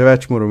še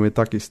več moramo imeti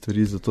takih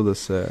stvari, zato da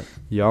se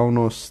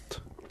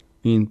javnost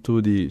in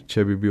tudi,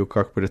 če bi bil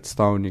kak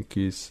predstavnik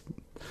iz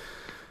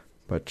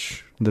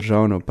pač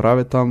državne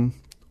uprave tam,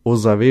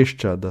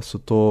 ozavešča, da so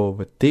to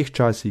v teh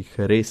časih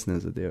resne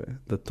zadeve,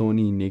 da to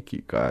ni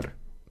neki kar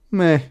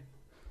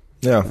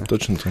Ja,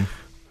 točno to.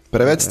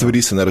 Preveč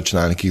stvari se na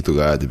računalnikih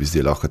dogaja, da bi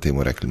zdaj lahko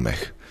temu rekli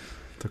meh.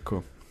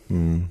 Tako.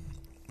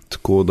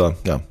 Tako da,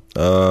 ja.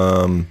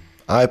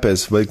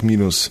 iPad, velik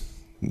minus,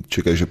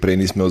 če kaj že prej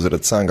nismo imeli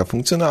zaradi samega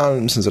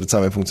funkcionalnosti, zaradi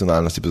same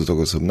funkcionalnosti, pa zato,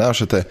 ko se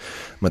obnašate,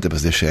 imate pa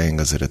zdaj še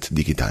enega zaradi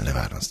digitalne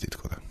varnosti.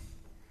 Tako da.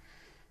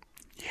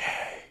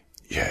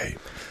 Jej.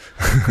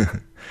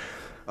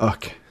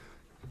 Ok.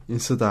 In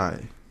sedaj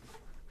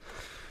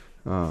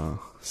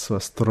sva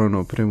strojno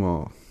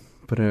opremo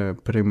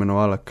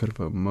preimenovala kar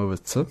v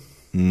MVC.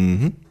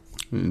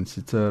 In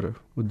sicer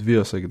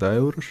odvijo se kdaj,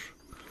 Uroš?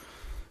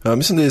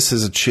 Mislim, da je se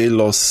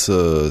začelo s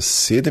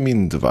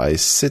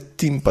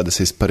 27. pa da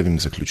se je s 1.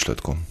 zaključilo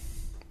tako.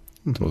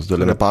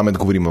 Zdaj na pamet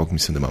govorimo,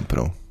 mislim, da imam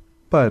prav.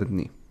 Par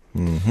dni.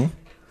 V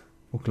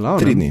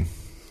glavnem. 3 dni.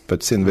 Pa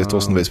 27,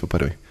 28 pa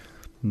 1.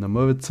 Na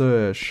MVC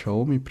je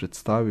Xiaomi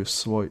predstavil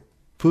svoj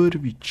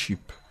prvi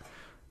čip,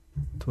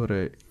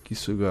 torej, ki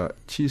so ga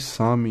čisto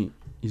sami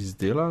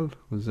izdelali,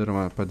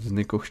 oziroma pač z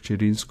neko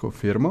hčerinsko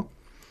firmo.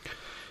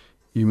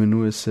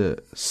 Imenuje se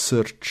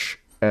Surge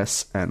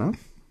S1.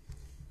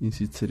 In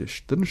sicer je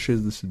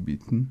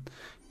 64-biten,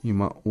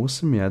 ima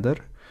 8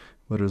 jeder,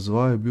 v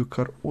razvoju je bil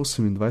kar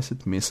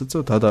 28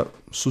 mesecev, tada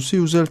so si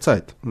vzeli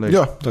cajt.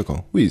 Ja,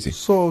 tako, v easy.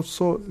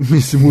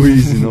 Mislim v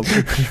easy, no,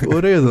 v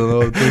redu,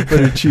 no, to je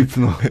prvi čip,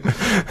 no.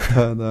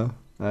 Da,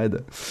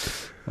 ajde.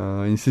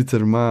 In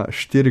sicer ima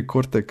 4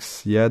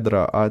 Cortex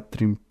jedra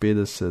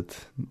A53,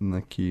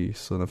 ki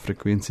so na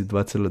frekvenci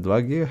 2,2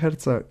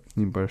 GHz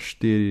in pa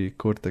 4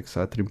 Cortex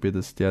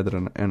A53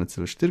 jedra na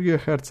 1,4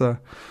 GHz.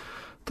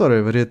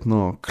 Torej,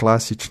 verjetno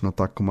klasično,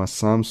 tako ima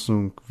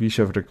Samsung,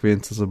 višja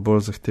frekvenca za bolj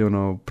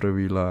zahtevna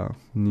opravila,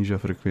 nižja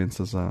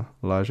frekvenca za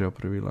lažja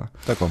opravila.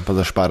 Tako, pa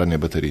za šparanje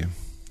baterije.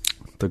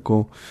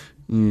 Tako,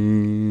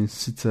 in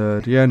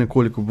sicer je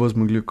nekoliko bolj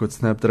zmogljiv kot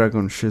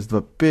Snapdragon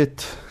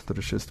 625,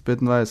 torej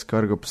 625,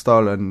 kar ga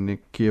postavlja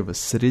nekje v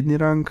srednji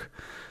rang.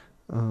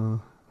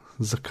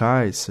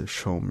 Zakaj se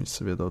Xiaomi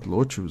seveda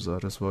odločil za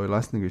razvoj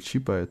lastnega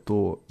čipa, je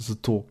to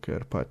zato,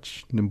 ker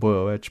pač ne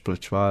bojo več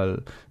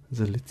plačevali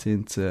za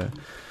licence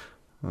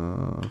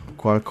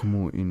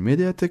Qualcommu in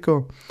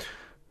Mediateku.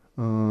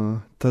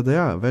 Tada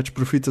ja, več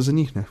profita za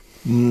njih, ne?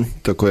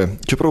 Tako je.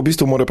 Čeprav v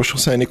bistvu mora pa še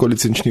vsaj neko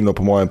licenčnino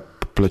po moje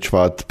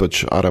plačevati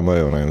pač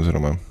ARM-ju, ne,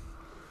 oziroma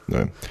ne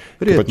vem.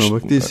 Prijetno,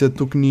 ampak ti se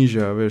tu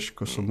knjiža, veš,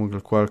 ko so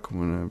mogli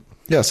Qualcommu, ne?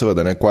 Ja,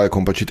 seveda, ne,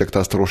 Qualcomm pač itak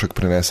ta strošek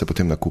prenese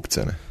potem na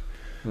kupce, ne.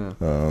 Ja.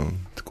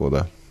 Tako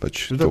da,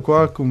 pač to.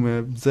 Qualcomm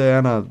je zdaj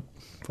ena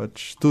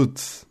pač tudi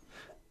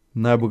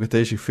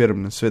najbogatejših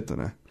firm na svetu,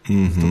 ne?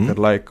 Zato, ker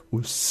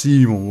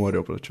vsi mu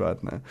morajo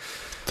plačevati, ne?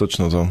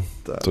 Točno to,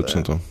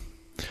 točno to.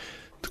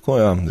 Tako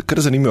ja,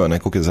 kar zanimivo, ne,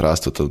 koliko je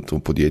zraslo to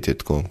podjetje,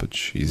 tako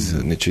pač iz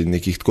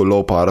nekih tako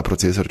low power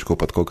procesorčkov,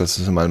 pa tako, kar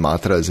so se malo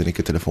matrali za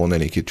neke telefone,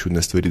 neke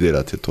čudne stvari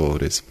delati, je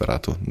to res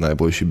aparato,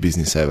 najboljši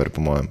biznis ever,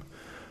 po mojem.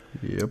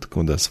 Yep.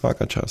 Tako da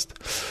svaka čast.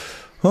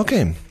 Ok,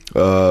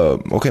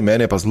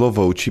 meni je pa zelo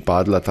v oči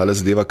padla tale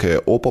zadeva, ki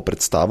je Oppo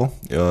predstavil.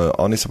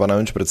 Oni so pa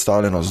največ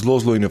predstavljeno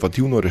zelo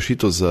inovativno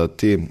rešitev za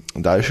te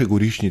daljše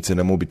goriščnice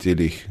na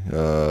mobitelih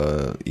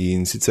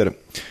in sicer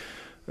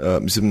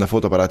mislim na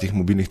fotoaparatih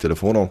mobilnih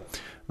telefonov.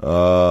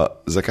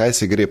 Zakaj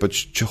se gre?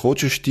 Pač, če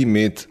hočeš ti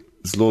imeti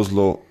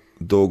zelo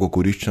dolgo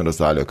goriščno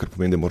razdaljo, ker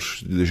pomeni, da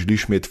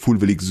želiš imeti ful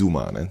velik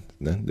zooma, ne?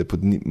 Da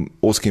pod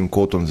oskim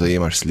kotom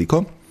zajemaš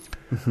sliko,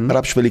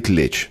 rabiš velik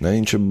leč, ne?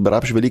 In če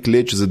rabiš velik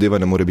leč, zadeva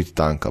ne more biti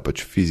tanka,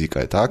 pač fizika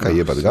je taka,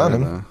 jebat ga, ne?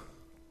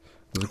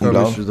 Zakaj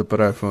misliš, da pa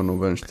iPhone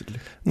ven štiri?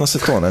 No, se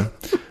to, ne?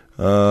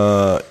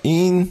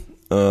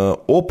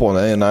 Oppo,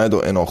 ne, je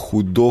najdel eno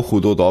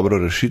hudo dobro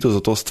rešitev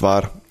za to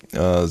stvar.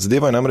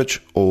 Zadeva je namreč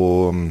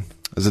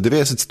za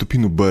 90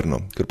 stopinj obrno,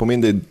 ker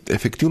pomeni, da je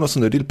efektivno so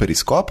naredili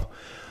periskop,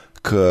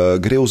 ki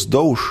gre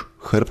vzdolž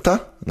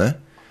hrbta, ne,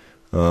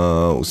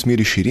 v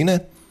smeri širine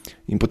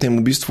in potem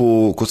v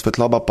bistvu, ko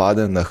svetloba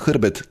pade na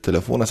hrbet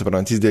telefona, se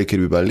pravi na tisti del, kjer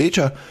bi bila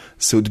leča,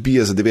 se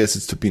odbije za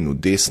 90 stopinj v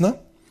desno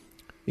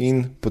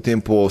in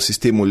potem po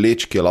sistemu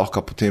leč, ki je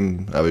lahko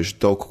potem,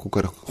 dolgo,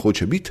 kakor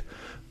hoče biti,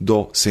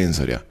 do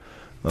senzorja.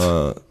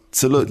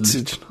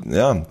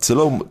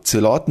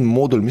 Celoten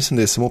modul, mislim,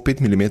 da je samo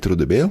 5 mm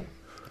debel,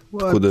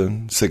 tako da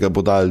se ga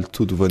bo dal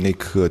tudi v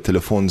nek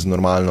telefon z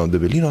normalno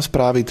debelino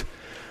spraviti.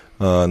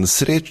 Na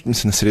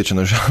srečo,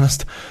 na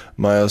žalost,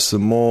 imajo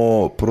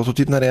samo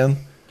prototip narejen,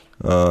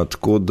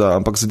 tako da,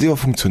 ampak zadeva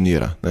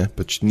funkcionira, ne?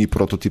 Pač ni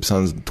prototip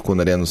sam tako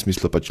narejen v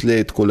smislu, pač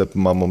takole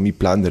imamo mi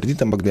plan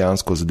narediti, ampak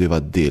dejansko zadeva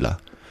dela.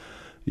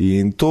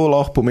 In to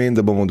lahko pomeni,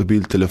 da bomo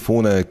dobili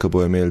telefone, ki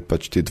bojo imeli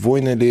pač te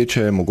dvojne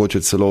leče, mogoče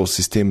celo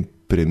sistem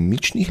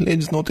premičnih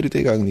leč znotraj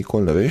tega,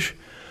 nikoli ne veš.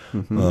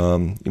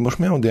 In boš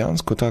imel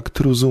dejansko tak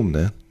true zoom,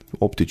 ne?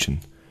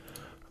 Optičen.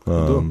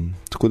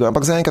 Tako da,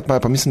 ampak zaenkrat imajo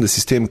pa mislim, da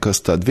sistem, ki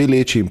sta dve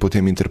leči in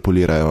potem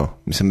interpolirajo,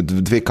 mislim,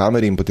 dve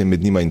kameri in potem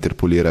med njima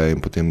interpolirajo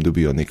in potem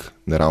dobijo nek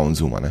naraven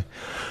zoom, ne.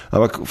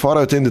 Ampak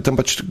fora je v tem, da tam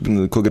pač,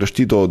 ko greš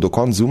ti do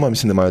konca zooma,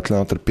 mislim, da imajo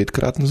tle noter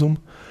 5-kraten zoom,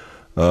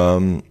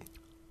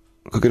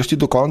 ko greš ti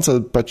do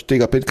konca pač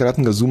tega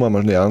 5-kratnega zooma,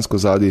 imaš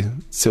dejansko zadaj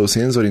cel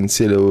senzor in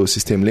cel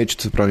sistem leč,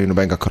 to se pravi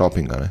nobenega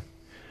croppinga, ne.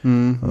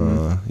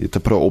 Je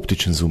ta prav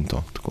optičen zoom to,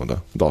 tako da,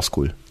 dosti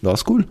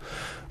cool.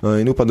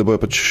 In upam, da bojo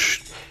pač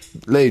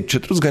če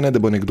drugega ne, da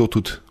bo nekdo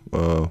tudi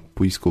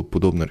poiskal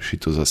podobno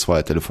rešitev za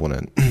svoje telefone.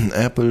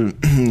 Apple,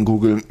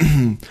 Google,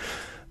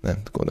 ne,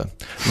 tako da.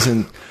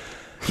 Mislim,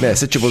 ne,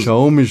 če bo...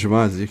 Xiaomi že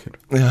ima ziher.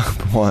 Ja,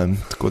 po mojem,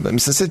 tako da.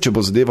 Mislim, če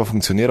bo zadeva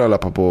funkcionirala,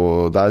 pa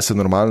bo dal se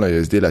normalno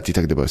jo izdelati,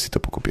 tako da bojo vsi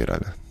to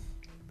pokopirali.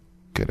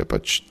 Ker je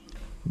pač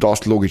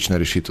dosti logična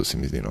rešitev, se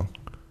mi zdi, no.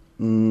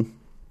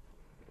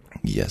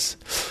 Yes.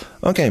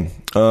 Ok,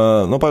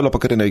 no pa je bilo pa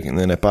kar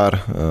par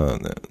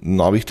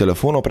novih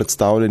telefonov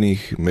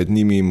predstavljenih, med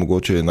njimi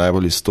mogoče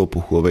najbolj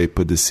izstopil Huawei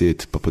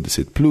P10 pa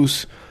P10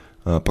 Plus,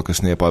 pa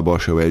kasneje pa bo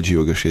še v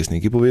LG G6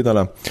 nekaj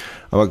povedala,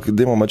 ampak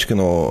dajmo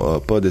mačkeno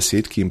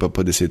P10 in pa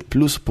P10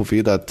 Plus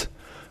povedati,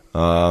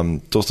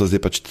 to sta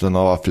zdaj pač ta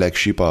nova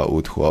flagshipa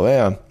od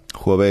Huawei-a.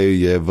 Huawei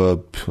je v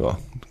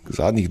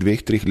zadnjih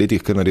 2-3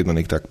 letih kar naredil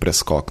nek tak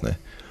preskok, ne.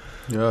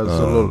 Ja,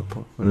 zelo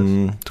lepo.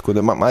 Tako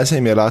da malo se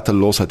jim je latal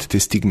losati te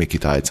stigme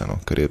Kitajca, no,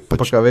 ker je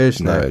pač pa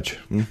veš, največ.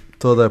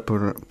 To, da je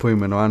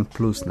poimenovan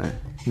plus, ne.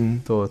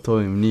 To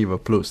jim ni v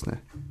plus, ne.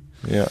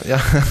 Ja.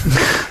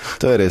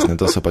 To je res, ne,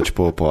 to so pač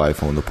po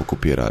iPhonu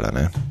pokopirali,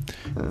 ne.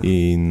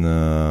 In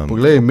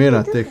poglej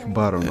imena teh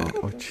barov,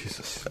 no.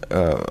 Jesus.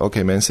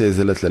 Ok, meni se je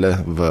zdaj tle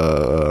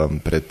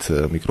pred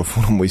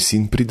mikrofonom moj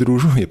sin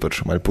pridružil, je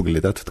prišel malo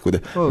pogledati, tako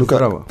da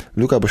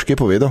Luka, boš kaj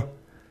povedal?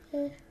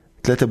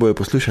 Tle te bojo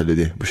poslušali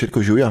ljudje. Boš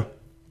rekel živjo?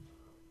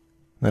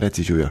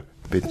 Reci živjo.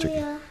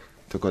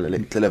 Takole,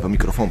 tle v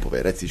mikrofon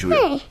povej, reci živjo.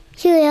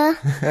 Živjo.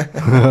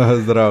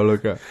 Zdrav,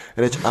 Luka.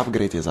 Reč,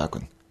 upgrade je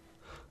zakon.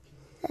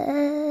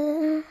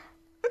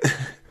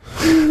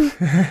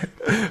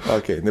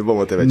 Ok, ne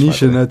bomo te več. Ni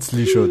še net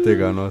slišal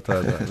tega, no,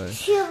 tada.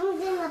 Še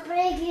bom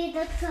naprej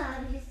gledati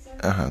kavico.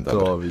 Aha,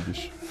 dobro. To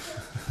vidiš.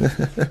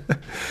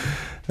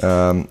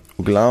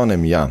 V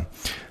glavnem, ja,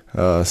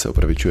 se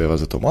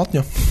opravičujeva za to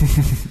motnjo.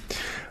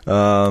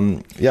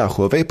 Ja,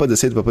 Huawei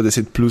P10 pa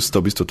P10 Plus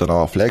sta v bistvu ta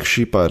nova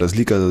flagshipa,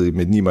 razlika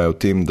med njima je v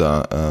tem,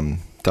 da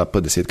ta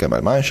P10 je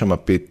malo manjša, ima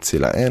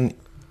 5,1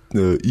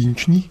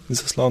 inčni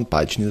zaslon,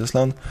 palčni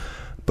zaslon,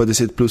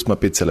 P10 Plus ima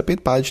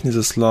 5,5 palčni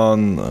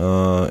zaslon,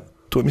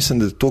 to mislim,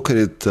 da to, ker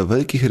je ta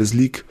velikih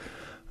razlik,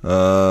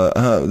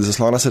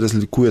 zaslona se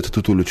razlikuje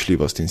tudi v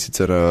ločljivosti in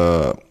sicer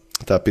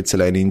ta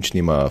 5,1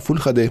 inčni ima Full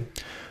HD,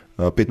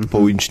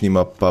 5,5 inčni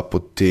ima pa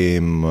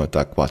potem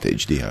ta Quad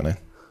HD, ne?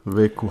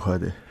 VQ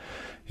HD.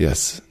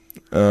 Yes.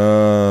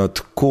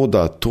 Tako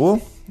da to...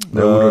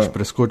 Ne moraš,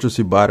 preskočil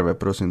si barve,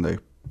 prosim, da jih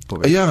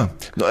poveš. Ja,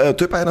 no,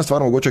 to je pa ena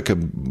stvar mogoče, ker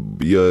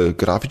je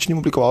grafičnim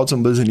oblikovalcem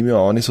bolj zanimivo,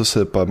 oni so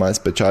se pa malo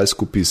spečali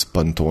skupaj s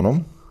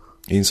Pantonom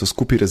in so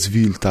skupaj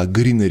razvili ta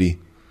greenery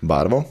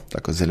barvo,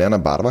 tako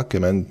zelena barva, ki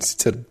je meni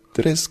sicer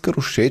res kar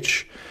všeč.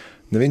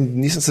 Ne vem,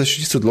 nisem se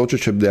še čisto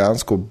odločil, če bi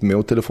dejansko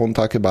imel telefon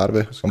take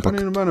barve. Zakaj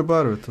ni nobene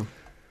barve to?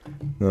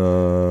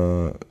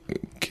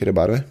 Kjere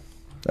barve?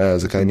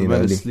 Zakaj ni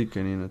nobene slike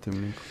ni na tem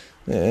linku?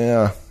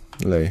 Ja,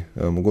 lej,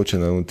 mogoče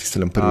na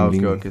tistelem prvem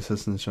linku. Ok, se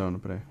sem šel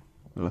naprej.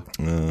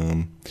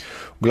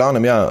 V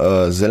glavnem, ja,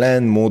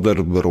 zelen,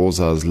 moder,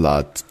 roza,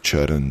 zlat,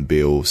 črn,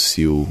 bel,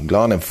 siv, v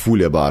glavnem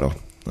ful je barov.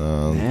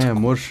 Ne,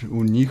 moraš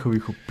v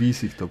njihovih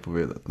opisih to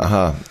povedati.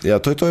 Aha,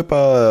 ja, to je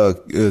pa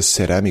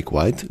ceramic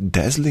white,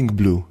 dazzling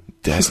blue,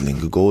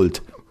 dazzling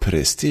gold,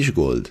 prestige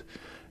gold,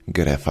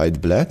 graphite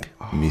black,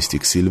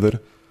 mystic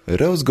silver,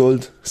 rose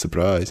gold,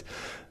 surprise,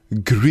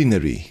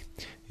 greenery,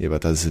 je pa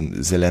ta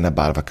zelena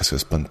barva, ki so jo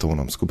s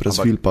Pantonom skupaj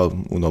razvil, pa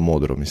uno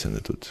modro, mislim,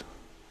 da tudi.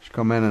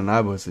 Škoda mene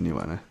najbolj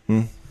zanima, ne?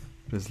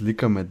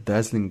 Razlika med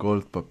dazzling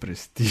gold pa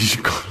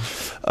prestige gold.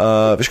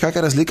 Veš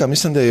kakaj razlika?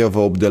 Mislim, da je v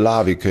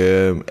obdelavi,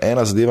 ker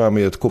ena zadeva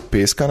mi je tako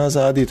peska na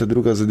zadnji, ta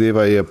druga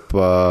zadeva je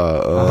pa...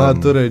 Aha,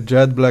 torej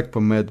jet black pa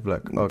matte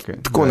black, ok.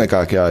 Tako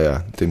nekako, ja,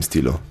 v tem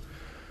stilu.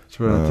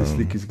 Čeprav na tej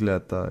sliki izgleda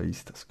ta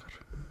ista skoraj.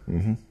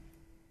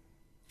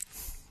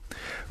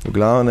 V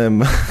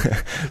glavnem,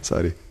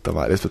 sorry, tam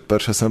ali spet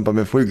prša sem, pa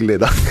me fuj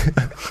gleda.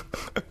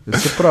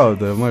 Se pravi,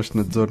 da imaš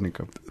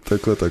nadzornika.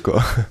 Tako.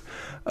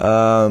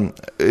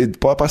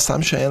 Pa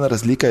sam še ena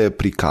razlika je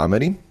pri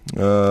kameri.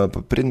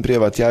 Preden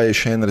prijeva tja je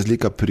še ena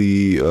razlika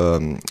pri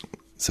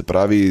se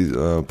pravi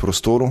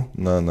prostoru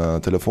na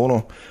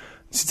telefonu.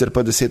 Sicer pa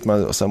 10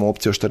 ima samo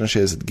opcijo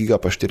 64 giga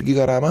pa 4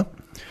 giga rama.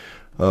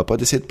 Pa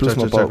 10 plus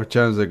ima pa...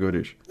 Čem zdaj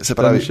govoriš? Se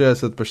pravi...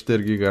 64 pa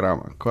 4 giga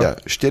rama. Ja,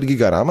 4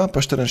 giga rama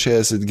pa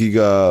 64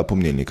 giga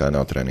pomnilnika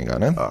neotrenega,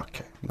 ne?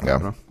 Ok,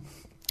 dobro.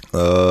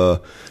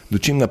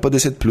 Dočim na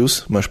P10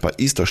 plus imaš pa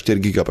isto 4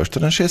 giga pa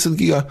 64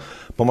 giga,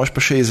 pa imaš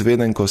pa še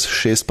izvedenko s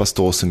 6 pa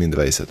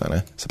 128,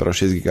 ne? Se pravi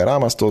 6 giga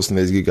rama,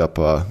 128 giga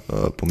pa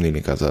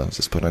pomnilnika za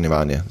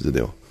shranjevanje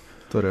zadev.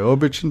 Torej,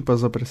 običen pa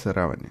za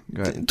preseravanje.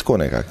 Tako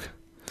nekako.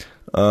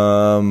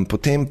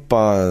 Potem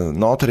pa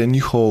noter je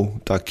njihov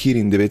ta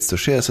Kirin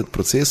 960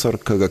 procesor,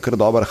 ki ga kar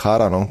dober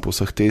hara, no, po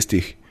vseh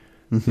testih.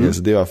 Je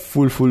zadeva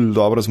ful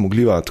dobro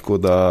zmogljiva, tako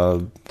da...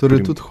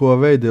 Torej tudi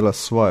Huawei dela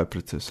svoje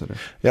procesore.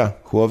 Ja,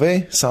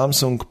 Huawei,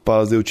 Samsung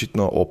pa zdaj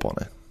očitno Oppo,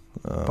 ne.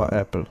 Pa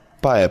Apple.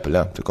 Pa Apple,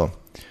 ja, tako.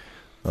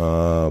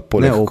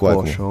 Ne Oppo,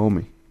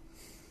 Xiaomi.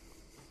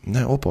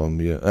 Ne, Oppo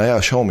je... Ja,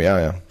 Xiaomi,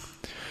 ja.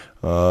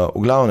 V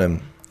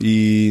glavnem,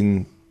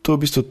 in... To je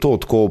v bistvu to,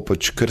 tako,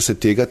 pač, kar se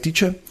tega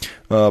tiče.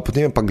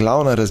 Potem je pa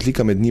glavna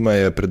razlika med njima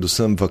je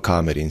predvsem v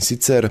kameri. In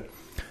sicer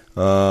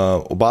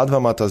oba dva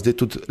imata zdaj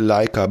tudi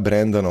Leica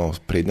brandano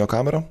prednjo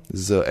kamero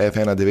z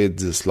f1.9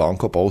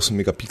 zaslonko pa 8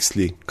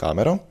 megapiksli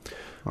kamero,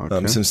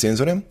 mislim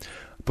senzorjem.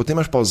 Potem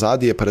imaš pa v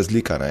zadnji je pa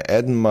razlika. Ne?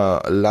 Eden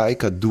ima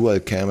Leica Dual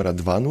Camera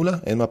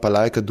 2.0, en ima pa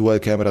Leica Dual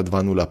Camera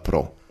 2.0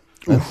 Pro.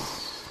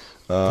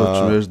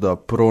 Točno veš, da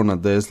Pro na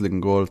Dazzling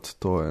Gold,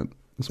 to je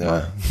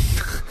zmaj.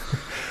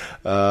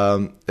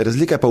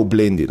 Razlika je pa v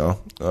blendi,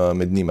 no,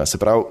 med njima. Se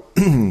pravi,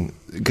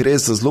 gre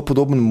za zelo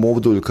podoben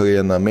modul, ki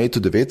je na Mate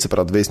 9, se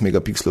pravi 20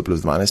 megapikslov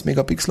plus 12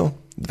 megapikslov.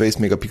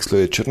 20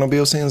 megapikslov je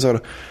črno-bel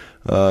senzor,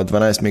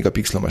 12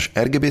 megapikslov imaš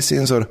RGB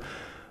senzor,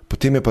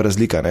 potem je pa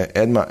razlika, ne.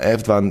 En ima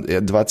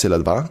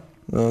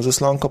f2.2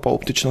 zaslonko pa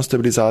optično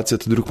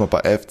stabilizacijo, ta drug ima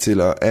pa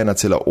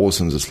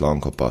f1.8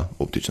 zaslonko pa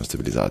optično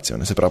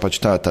stabilizacijo. Ne. Se pravi,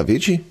 pač ta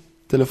večji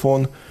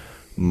telefon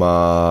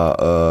ima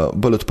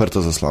bolj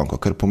odprto zaslonko,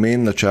 kar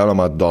pomeni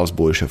načeloma dosti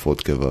boljše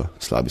fotke v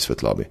slabi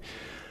svetlobi.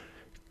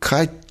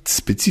 Kaj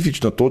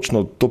specifično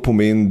točno to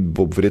pomeni,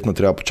 bo verjetno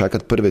treba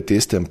počakati prve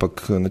teste,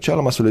 ampak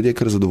načeloma so ljudje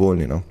kar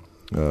zadovoljni, no?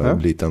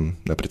 Bili tam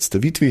na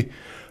predstavitvi,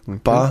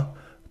 pa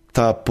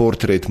ta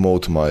portrait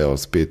mode imajo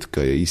spet, ki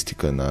je isti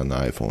kot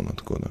na iPhone,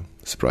 tako da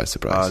surprise.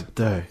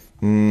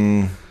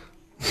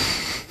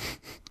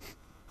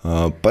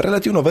 Pa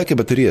relativno velike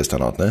baterije sta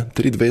not, ne?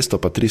 3200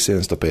 pa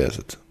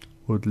 3750.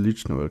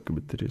 Odlično velike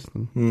baterije.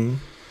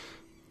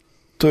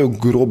 To je v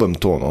grobem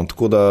tono,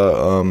 tako da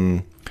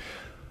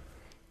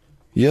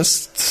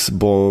jaz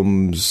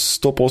bom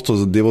 100%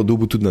 zadevo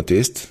dobil tudi na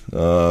test,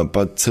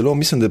 pa celo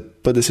mislim, da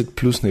P10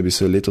 plus ne bi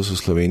se letos v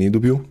Sloveniji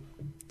dobil,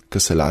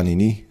 ker se lani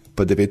ni,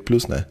 P9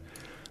 plus ne.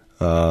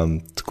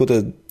 Tako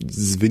da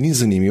zveni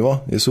zanimivo,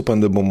 jaz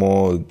upam, da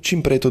bomo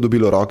čim prej to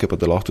dobilo roke, pa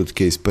da lahko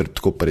tudi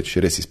tako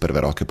res iz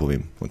prve roke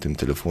povem o tem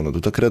telefonu. Do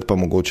takrat pa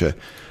mogoče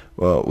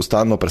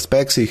ustanemo pri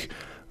speksih,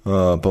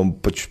 pa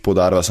pač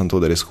podarva sem to,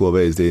 da res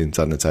Huawei zdaj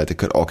zadnje cajte,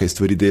 ker ok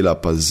stvari dela,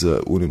 pa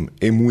z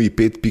EMUI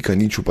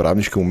 5.0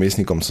 uporabniškim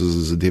umestnikom so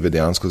zadeve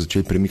dejansko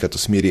začeli premikati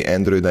v smeri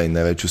Androida in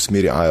ne več v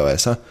smeri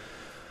iOS-a,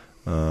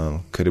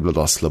 kar je bilo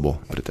dosti slabo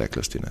v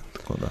preteklosti, ne,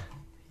 tako da.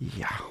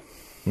 Ja.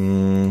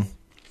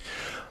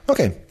 Ok,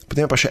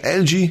 potem je pa še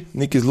LG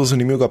nekaj zelo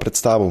zanimivega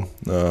predstavil.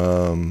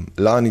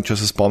 Lani, če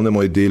se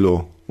spomnimo, je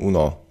delo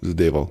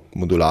zadevo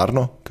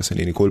modularno, ki se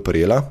ni nikoli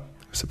prijela,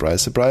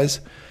 surprise.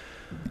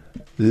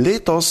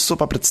 Letos so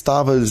pa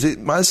predstavili,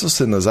 malo so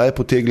se nazaj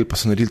potegli, pa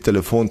so naredili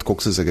telefon,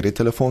 kako se zagre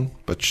telefon,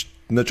 pač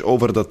nič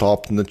over the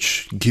top,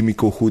 nič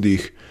gimikov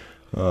hudih,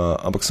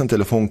 ampak sem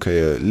telefon, ki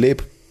je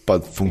lep, pa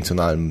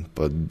funkcionalen,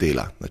 pa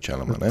dela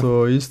načeloma. Ne?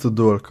 To isto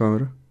dual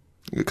kamera?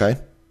 Kaj?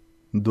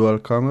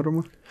 Dual kamera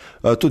ima?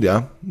 Tudi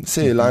ja,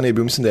 lani je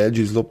bil, mislim, da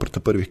LG zelo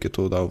prta prvih, ki je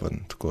to dal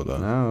ven. Tako da.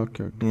 Ja,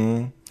 okay.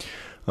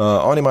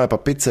 Oni imajo pa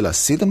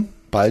 5,7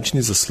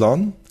 palčni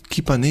zaslon,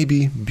 ki pa ne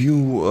bi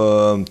bil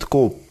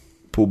tako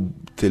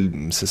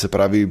se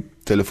pravi,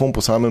 telefon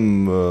po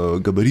samem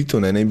gabaritu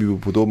ne bi bil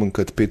podoben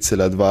kot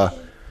 5,2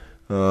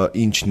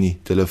 inčni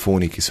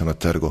telefoni, ki so na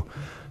trgu.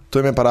 To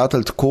je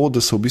aparatel tako,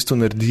 da so v bistvu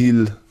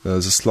naredili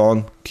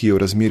zaslon, ki je v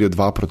razmerju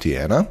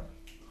 2:1,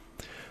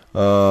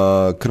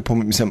 ker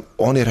mislim,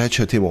 oni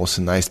rečejo temu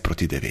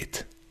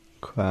 18:9.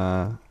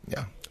 Kva?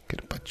 Ja,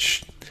 ker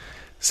pač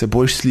se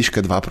boljš sliši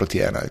kot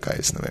 2:1, ali kaj,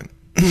 jaz ne vem.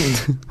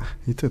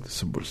 In to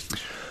se bolj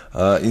sliši.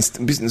 In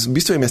v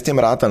bistvu jim je s tem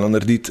ratalo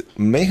narediti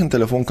mehen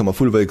telefon, ki ima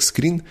full velik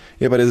screen,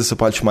 je pa res, da so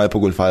pač malo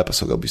pogolfali, pa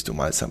so ga v bistvu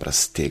malo sam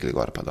raztegli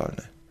gor pa dol.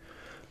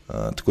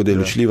 Tako da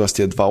je ločljivost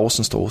je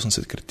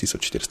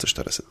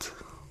 2880x1440.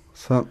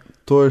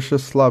 To je še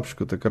slabš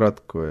kot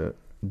takrat, ko je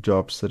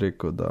Jobs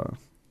rekel, da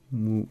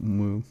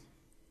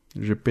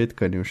Že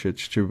 5 ni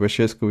všeč. Če bi pa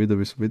 6 videl,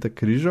 bi se videl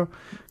križo,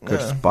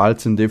 ker s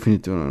palcem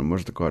definitivno ne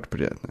moreš tako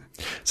prijeti.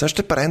 Znaš,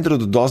 te pri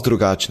Androidu dosti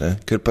drugačne,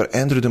 ker pri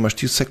Androidu imaš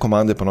ti vse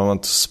komande ponovno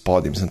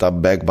spodaj, mislim, ta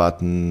back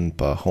button,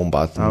 pa home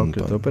button,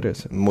 Okay, to pa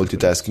res.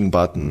 multitasking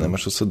button,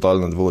 imaš vse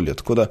dol nad voljo.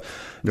 Tako da,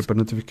 Je pa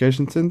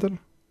notification center?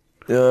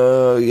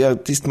 ja,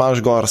 tist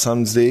imaš gor,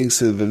 sam zdaj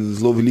se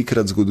zelo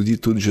velikrat zgodi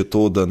tudi že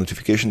to, da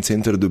notification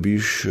center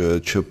dobiš,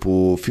 če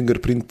po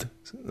fingerprint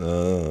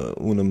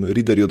unem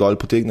readerju dol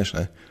potegneš,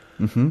 ne?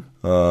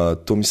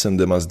 To mislim,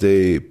 da ima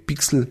zdaj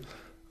Pixel,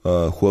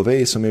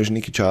 Huawei so imeli že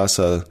nekaj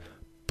časa,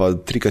 pa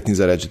 3krat ni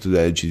zareči tudi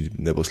LG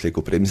ne bo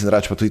slejko pred. Mislim,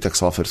 rač pa tudi tak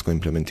softversko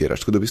implementiraš.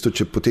 Tako da v bistvu,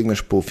 če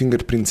potegneš po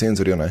fingerprint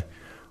senzorju, ne,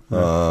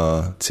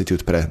 se ti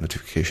odpre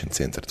notification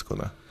center, tako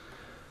da.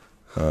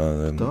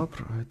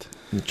 Dobro, ajde.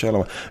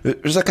 Načeloma.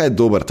 Veš, zakaj je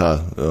dober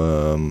ta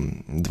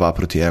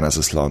 2:1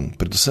 zaslon?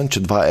 Predvsem,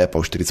 če 2 appa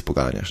v štiric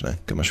poganjaš, ne,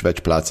 ker imaš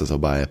več placa za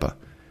oba appa.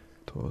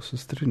 To se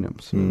strinjam.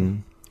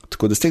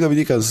 Tako da z tega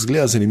vidika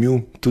zgleda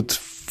zanimiv, tudi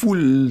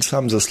full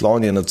sam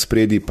zaslon je nad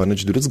spredi, pa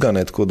nič drugega,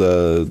 ne, tako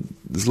da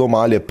zelo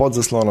mal je pod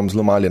zaslonom,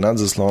 zelo mal je nad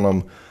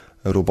zaslonom,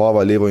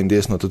 robova levo in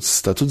desno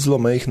sta tudi zelo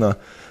majhna.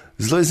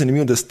 Zelo je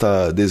zanimiv, da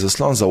je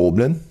zaslon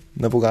zaobljen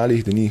na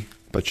vogalih, da ni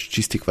pač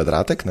čisti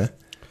kvadratek, ne.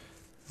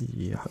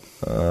 Ja.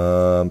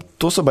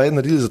 To so baje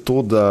naredili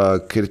zato,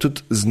 ker je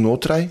tudi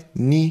znotraj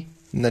ni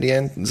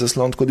narejen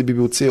zaslon, tako da bi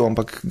bil cel,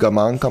 ampak ga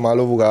manjka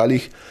malo v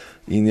vogalih.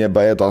 In je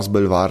baje dosti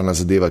bolj varna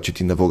zadeva, če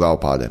ti na vogal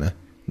pade, ne,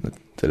 na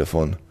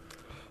telefon.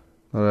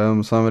 Ja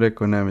bom sam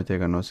rekel, ne mi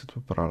tega nositi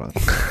popravljati.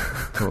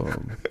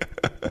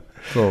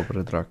 To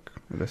predrag,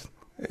 resno.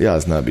 Ja,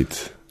 zna biti.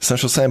 Sem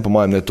še vsem po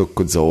mojem ne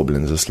toliko kot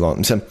zaobljen zaslon.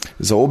 Mislim,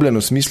 zaobljen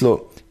v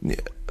smislu,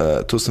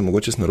 to sem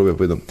mogoče narobe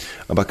povedal,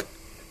 ampak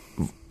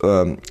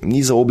ni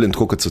zaobljen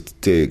tako, kot so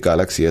te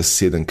Galaxy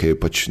S7, ki je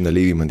pač na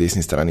levi in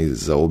desni strani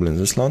zaobljen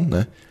zaslon,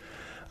 ne,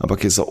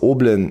 ampak je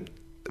zaobljen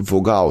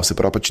vogal, se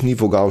pravi pač ni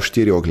vogal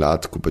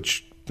štirioglad, ko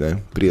pač ne,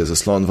 prije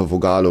zaslon v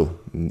vogalu,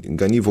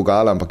 ga ni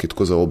vogala, ampak je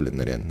tako zaobljen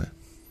narejen, ne.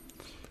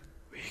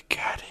 We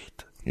got it.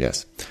 Yes.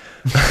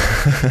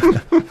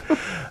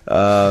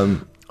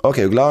 Ok,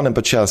 v glavnem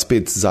pač ja,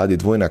 spet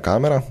zadnji dvojna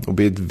kamera,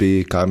 obe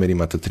dve kameri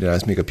imata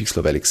 13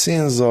 megapikslov velik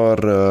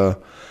senzor,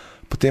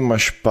 potem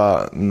imaš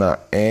pa na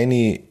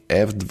eni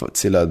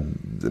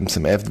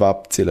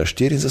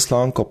f2,4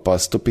 zaslonko, pa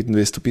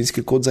 125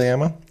 stopinjski kot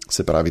zajema,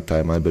 se pravi, ta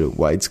je malo bolj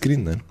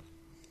widescreen, ne,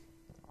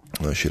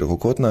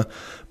 širokokotna,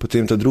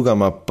 potem ta druga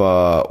ima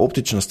pa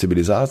optično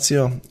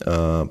stabilizacijo,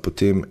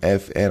 potem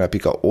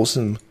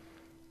f1.8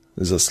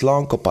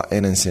 zaslonko, pa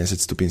 71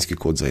 stopinjski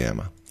kot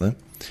zajema, ne,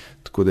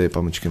 tako da je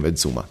pa mačkem več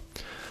zooma.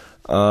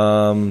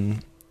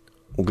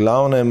 V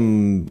glavnem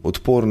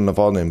odporen na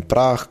vodo in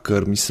prah,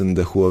 ker mislim,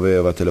 da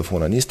Huawei-eva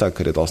telefona nista,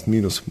 ker je dost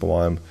minus po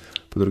mojem,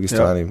 po drugi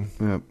strani.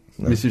 Ja.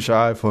 Misliš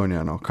iPhone,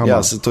 ja, no, come Ja,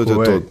 on. to je to.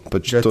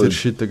 Pač Get to your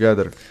shit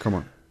together, come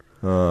on.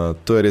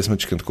 To je res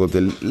mačkem tako,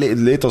 da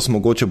letos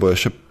mogoče bojo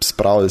še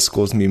spravili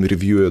skozi mi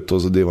reviewjo to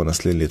zadevo,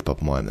 naslednji let pa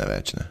po mojem ne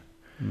več, ne.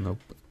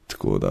 Nope.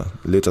 Tako da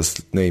letos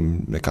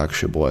nekako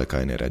še boje,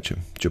 kaj ne rečem,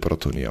 čeprav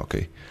to ni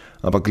ok.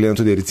 Ampak gledam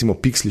tudi, recimo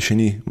Pixel še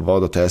ni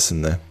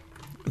vodotesen, ne.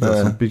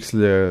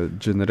 Pixel je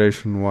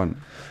Generation 1.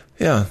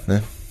 Ja,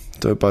 ne,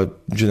 to je pa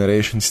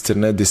Generation, sicer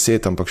ne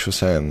 10, ampak še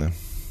vseeno, ne.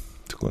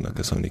 Tako da,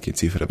 ker so neke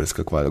cifre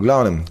preskakovali. V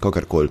glavnem,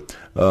 kakorkoli.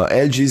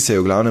 LG se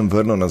je v glavnem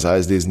vrnil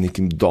nazaj zdaj z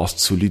nekim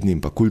dost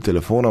solidnim pa cool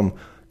telefonom,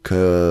 ki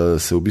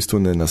se v bistvu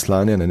ne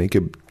naslanja na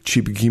neke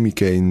čip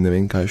gimike in ne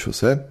vem kaj še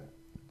vse.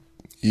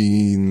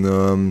 In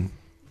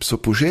so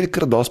poželi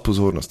kar dost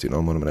pozornosti,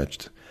 no, moram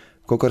reči.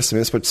 Kakor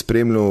sem jaz pač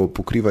spremljal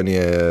pokrivanje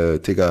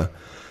tega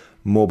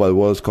Mobile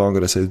World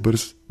Congressa iz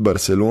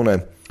Barcelone,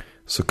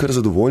 so kar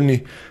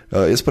zadovoljni.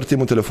 Jaz pri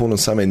temu telefonu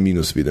samo en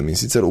minus vidim, in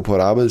sicer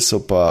uporabili so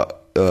pa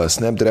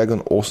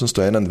Snapdragon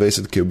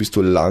 821, ki je v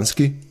bistvu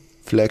lanski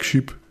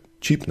flagship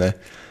čip, ne.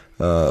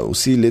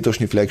 Vsi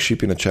letošnji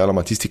flagshipi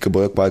načeloma, tisti, ki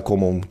bojo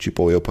Qualcommov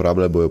čipov bojo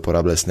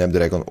uporabljali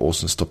Snapdragon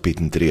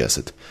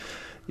 835.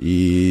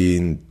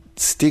 In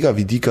z tega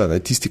vidika, ne,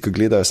 tisti, ki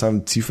gledajo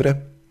samo cifre,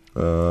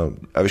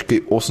 a veš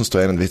kaj,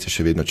 821 je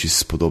še vedno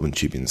čisto podoben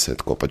čip in se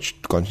tako pač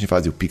v končni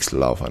fazi v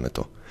Pixel laufa, ne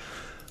to.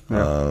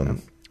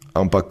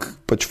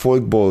 Ampak pač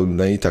folk bo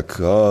ne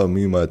itak,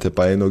 mi imate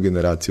pa eno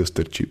generacijo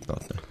star čip, no,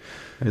 ne.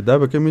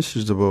 Daj pa kaj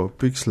misliš, da bo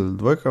Pixel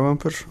 2 vam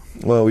prišel?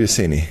 V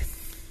jeseni.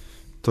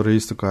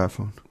 Torej isto kot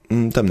iPhone.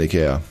 Tam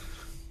nekje, ja.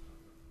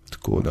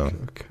 Tako da,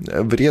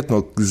 Okay. verjetno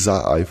za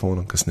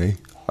iPhone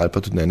kasneje, ali pa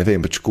tudi ne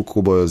vem, pač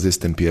kako bojo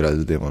zdaj stempirali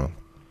zadevo, no.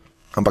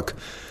 Ampak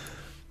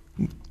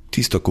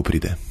tisto, ko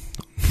pride.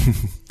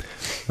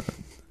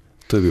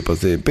 To je bil pa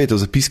zdaj peto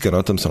zapiske,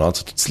 no, tam so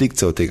noco tudi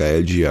slikce od tega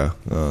LG-ja,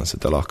 se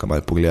te lahko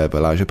malo pogledaj,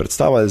 pa lažje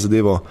predstavljali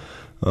zadevo,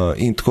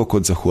 in tako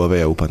kot za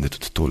Huawei, upam, da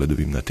tudi tole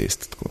dobim na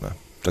test, tako da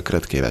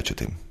takrat kaj več o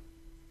tem.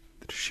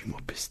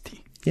 Držimo pesti.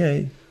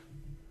 Jej.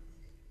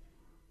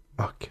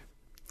 Ok.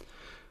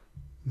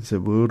 Zdaj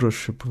bo Uroš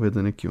še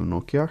povedal nekaj o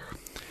Nokijah.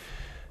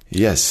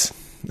 Yes.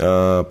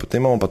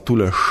 Potem imamo pa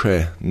tule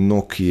še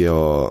Nokio,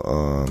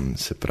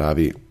 se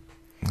pravi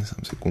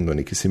Sam sekundo,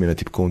 nekaj se mi na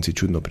tipkovnici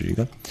čudno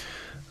prižiga.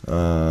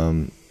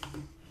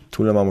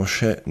 Tule imamo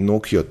še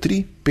Nokia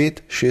 3,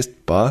 5, 6,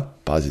 pa,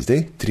 pazi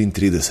zdaj,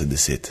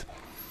 3310.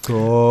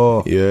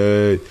 To.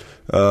 Jej.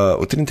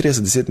 O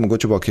 3310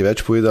 mogoče bo kaj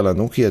več povedala.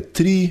 Nokia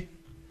 3,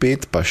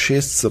 5 pa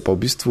 6 so pa v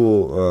bistvu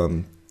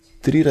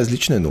 3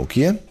 različne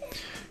Nokie.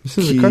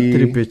 Mislim, zakaj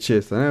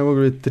 356, ne?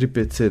 Mogoče biti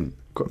 357.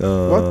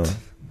 What?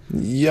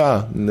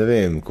 Ja, ne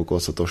vem, kako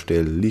so to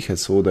šteli, lihe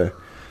sode.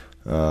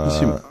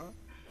 Mislim,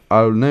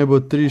 ali ne bo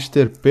 3,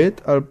 4,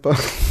 5, ali pa...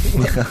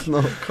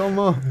 No,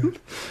 come on.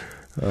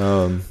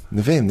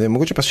 Ne vem,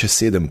 mogoče pa še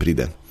 7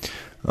 pride.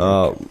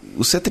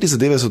 Vse 3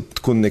 zadeve so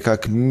tako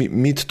nekako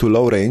mid to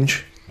low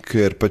range,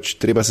 ker pač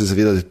treba se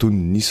zavedati, da tu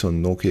niso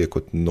Nokia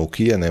kot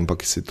Nokia, ne,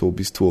 ampak se to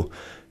v bistvu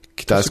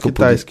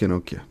kitajske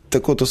Nokia.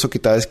 Tako, to so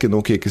kitajske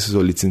Nokia, ki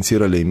so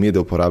licencirali ime,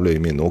 da uporabljajo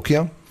ime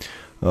Nokia.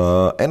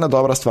 Ena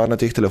dobra stvar na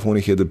teh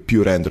telefonih je, da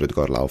pure Android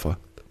gor laufa.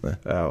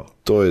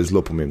 To je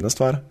zelo pomembna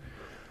stvar.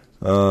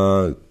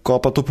 Ko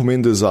pa to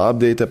pomeni, da za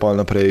update pa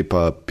naprej,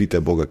 pa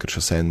pite Boga, ker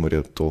še vse en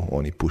morajo to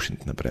oni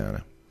pušiti naprej,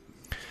 ne.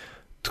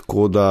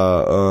 Tako da,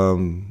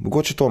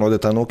 mogoče to, no, da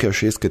ta Nokia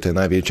 6, ki je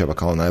največja, pa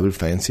kao najbolj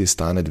fancy,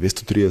 stane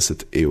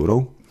 230 €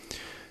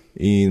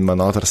 in ima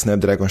noter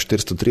Snapdragon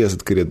 430,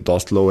 ker je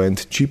dost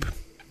low-end chip,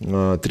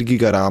 3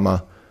 GB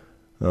rama,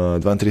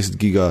 32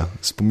 GB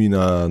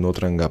spomina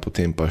notranjega,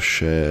 potem pa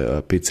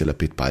še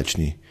 5,5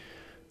 palčni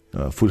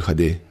Full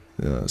HD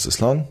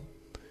zaslon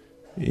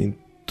in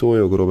to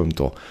je v grobem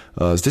to.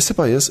 Zdaj se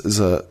pa jaz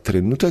za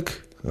trenutek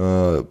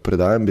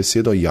predajam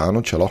besedo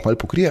Janu, če lahko malo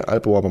pokrije,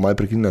 ali pa bo malo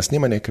prekinila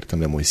snemanje, ker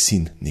tam je moj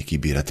sin nekaj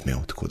bi rad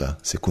imel, tako da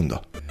sekundo.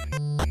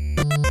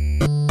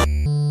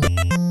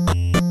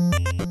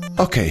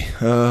 Ok,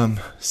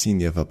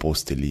 sin je v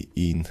posteli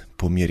in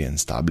pomirjen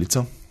s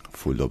tablico,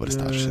 ful dober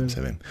starš,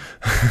 se vem.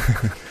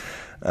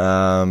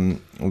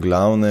 V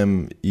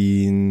glavnem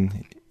in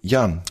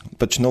ja,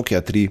 pač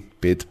Nokia 3,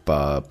 5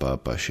 pa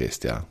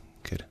 6, ja,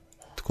 ker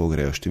tako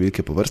grejo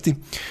številke po vrsti.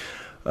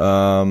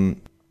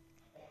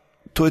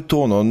 To je to,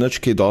 no, nič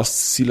kaj dost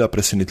sila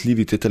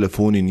presenetljivi te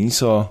telefoni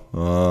niso.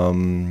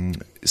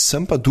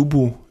 Sem pa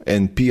dobil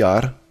en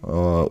PR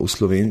v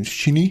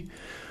slovenščini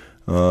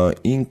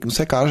in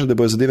vse kaže, da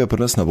bojo zadeve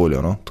pri nas na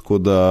voljo, no.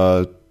 Tako da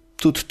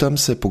tudi tam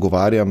se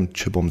pogovarjam,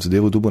 če bom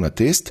zadevo dobil na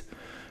test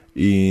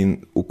in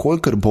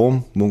vkolikor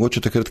bom, mogoče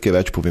takrat kaj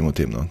več povem o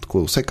tem, no.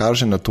 Tako vse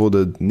kaže na to,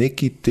 da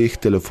neki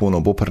teh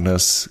telefonov bo pri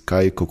nas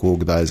kaj,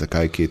 kako, kdaj,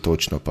 zakaj, kaj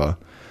točno pa,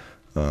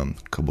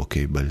 ko bo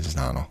kaj bolj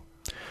znano.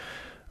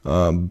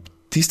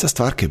 Tista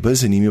stvar, ki je bolj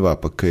zanimiva,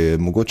 pa ki je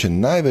mogoče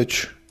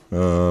največ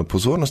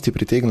pozornosti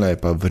pritegnila, je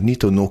pa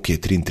vrnitev Nokia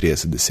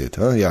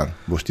 3310. Ja,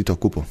 boš ti to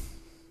kupil?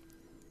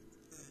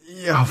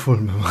 Ja, ful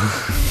me ima.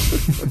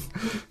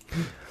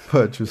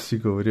 Pač vsi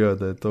govorijo,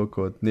 da je to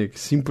kot nek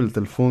simpel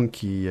telefon,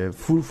 ki je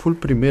ful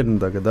primeren,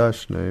 da ga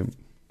daš, ne,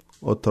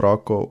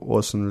 otroku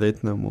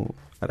 8-letnemu,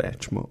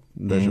 rečemo,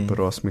 da že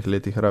pri 8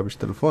 letih rabiš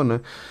telefon,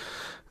 ne.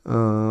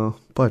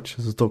 Pač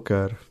zato,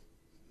 ker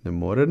ne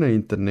more na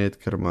internet,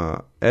 ker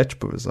ima Edge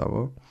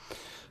povezavo,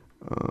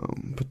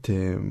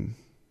 potem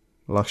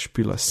lahko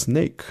špila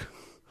Snake,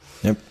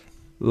 yep.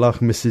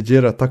 Lahko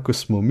meseđira tako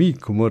smo mi,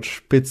 ko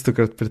moraš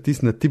 500krat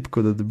pritisniti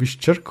tipko, da dobiš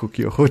črko,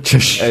 ki jo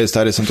hočeš.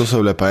 Stari, sem to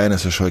so bile pa ene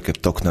sošolke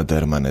tok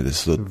nadrmane, da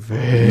so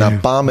na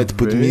pamet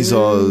pod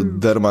mizo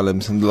drmale,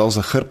 sem delal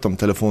za hrbtom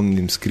telefon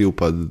in skril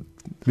pa...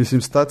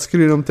 Mislim, s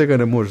touchscreenom tega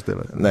ne možeš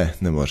delati.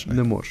 Ne možeš.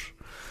 Ne možeš.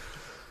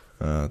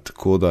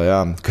 Tako da,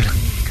 ja,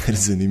 kar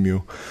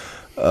zanimiv.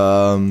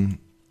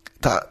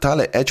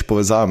 Tale Edge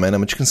povezava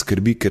mene mačkam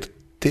skrbi, ker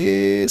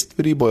te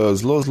stvari bojo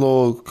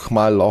zelo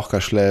hmalo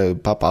lahko šle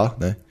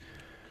ne?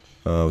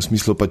 V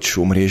smislu pač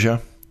omrežja.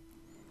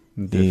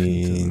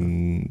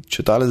 In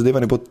če ta zadeva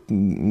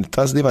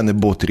ne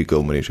bo 3G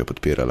omrežja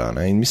podpirala,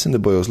 ne? In mislim,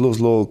 da bojo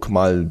zelo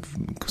hmalo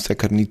vse,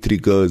 kar ni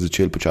 3G,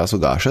 začeli počasi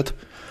gašati.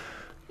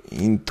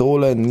 In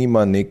tole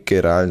nima neke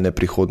realne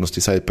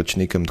prihodnosti, saj pač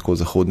nekem tako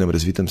zahodnem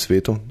razvitem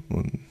svetu,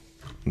 v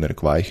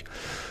narekovajih.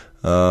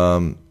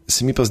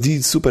 Se mi pa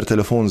zdi super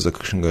telefon za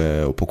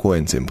kakšnega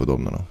upokojence in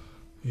podobno. No.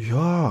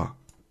 Ja,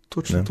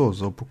 točno ne? To,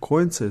 za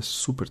upokojence je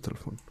super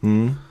telefon.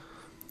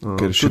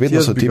 Ker še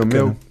vedno so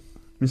tipke.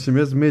 Mislim,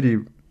 jaz zmeri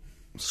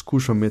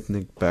skušam imeti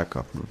nek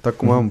backup. No.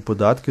 Tako imam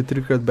podatke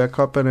 3x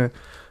backupene,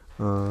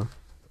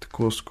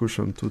 tako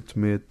skušam tudi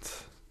imeti,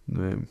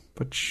 ne vem,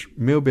 pač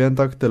imel bi en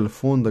tak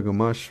telefon, da ga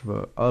imaš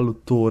v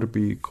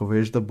alutorbi, ko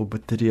veš, da bo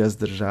baterija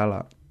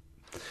zdržala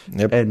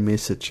en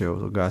mesec, če jo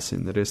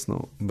dogasim,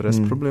 resno, brez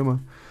problema.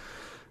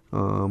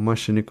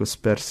 Imaš še neko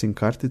spare SIM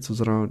kartico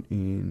zraven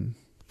in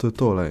to je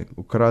to,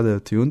 ukradejo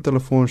ti un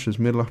telefon, še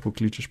zmer lahko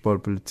pokličeš pol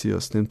policijo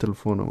s tem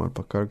telefonom ali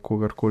pa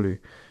kogarkoli.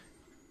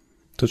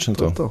 Točno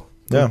to.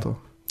 Ja,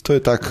 to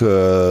je tak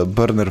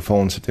burner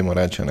phone, se temu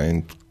reče, ne,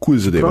 in cool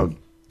zadeva.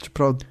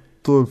 Čeprav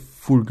to je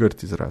full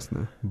grd izraz,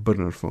 ne,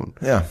 burner phone.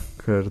 Ja.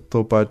 Ker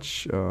to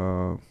pač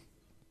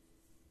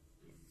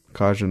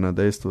kaže na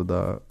dejstvo,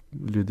 da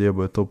ljudje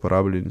bojo to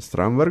uporabili in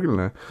stran vrgli,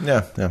 ne?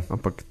 Ja.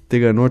 Ampak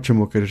tega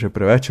nočemo, ker je že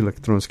preveč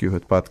elektronskih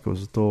odpadkov,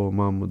 zato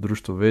imamo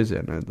društvo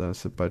Vezje, ne? Da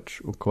se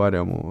pač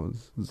ukvarjamo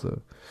z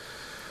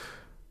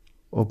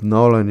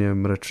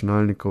obnavljanjem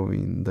računalnikov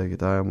in da jih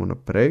dajemo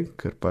naprej,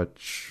 ker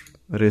pač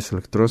res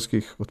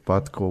elektronskih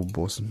odpadkov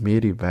bo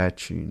zmeri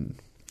več in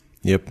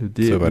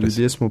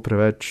ljudje smo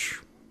preveč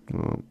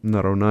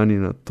naravnani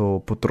na to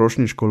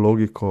potrošniško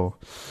logiko.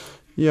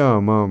 Ja,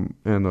 imam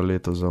 1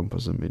 leto, zdaj pa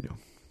zamenjal.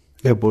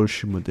 Je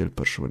boljši model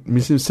prišel.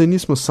 Mislim, vse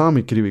nismo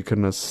sami krivi, ker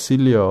nas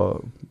silijo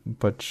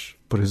pač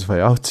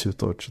proizvajalci v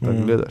to, če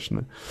tako gledaš.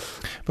 Ne?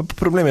 Pa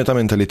problem je ta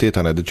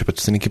mentaliteta, ne? Da če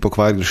pač se nekaj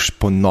pokvariš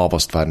po novo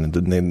stvar,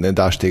 ne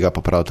daš tega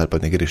popraviti ali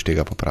pa ne greš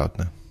tega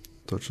popraviti. Ne?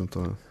 Točno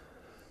to.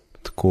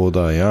 Tako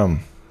da, ja.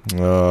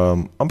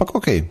 Ampak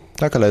okej,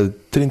 takale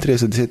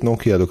 3310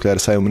 Nokia, dokler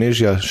saj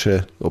omrežja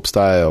še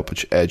obstajajo,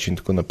 pač Edge in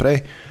tako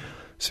naprej,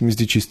 se mi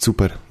zdi čist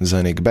super za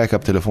nek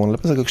backup telefon, ali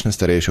pa za kakšne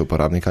starejše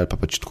uporabnike, ali pa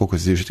pač tako,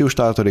 kot si že ti v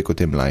štartu rekel,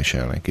 te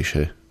mlajše, ne,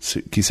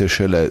 ki se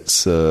šele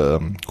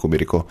kako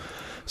bi rekel,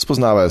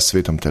 spoznavajo s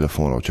svetom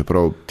telefonov.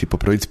 Čeprav ti po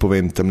pravici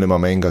povem, tam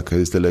nema enega, ki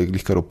je zdaj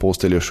kar v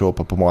posteljo šel,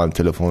 pa po mojem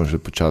telefonu že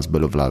počas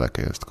bolj vlada,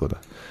 kaj jaz, tako da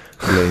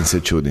gleda in se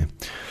čudi.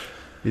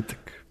 Itak.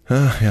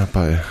 Ja,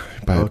 pa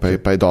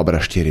je dobra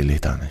 4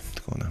 leta, ne,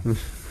 tako da.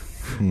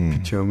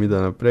 Če mi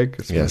da naprej,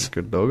 ker smo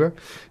kar dolga.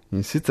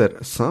 In sicer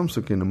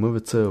Samsung je na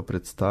MVC-u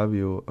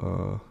predstavil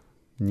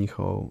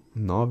njihov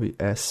novi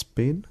S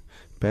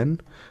Pen,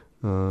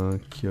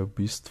 ki je v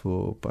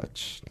bistvu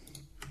pač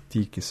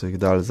ti, ki so jih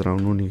dali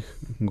zraven unih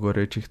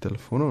gorečih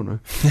telefonov, ne?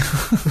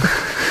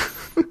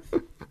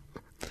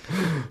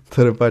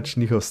 Torej pač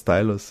njihov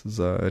stylus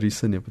za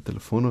risanje po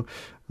telefonu.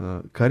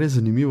 Kar je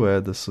zanimivo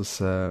je, da so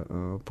se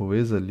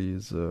povezali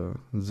z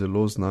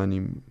zelo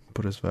znanim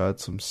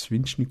proizvajalcem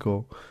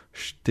svinčnikov,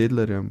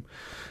 Štedlerjem,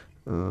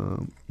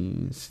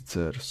 in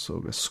sicer so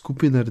ga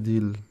skupaj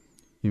naredili,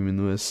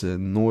 imenuje se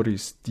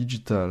Norris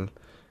Digital,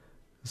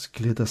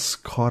 zgleda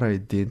skoraj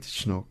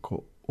identično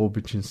kot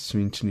običen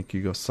svinčnik,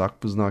 ki ga vsak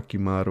pozna, ki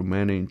ima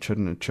rumene in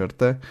črne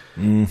črte,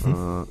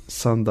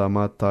 sam da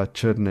ima ta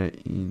črne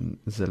in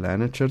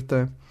zelene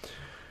črte.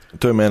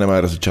 To je mene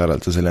malo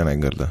razočaralo, ta zelena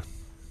je grda.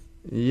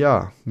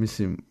 Ja,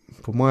 mislim,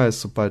 po moje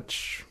so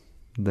pač,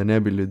 da ne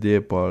bi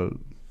ljudje pa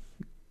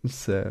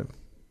se,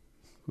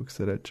 kako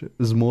se reče,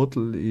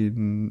 zmotili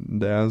in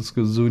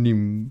dejansko z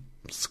unim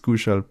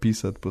skušali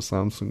pisati po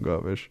Samsunga,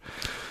 veš.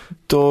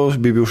 To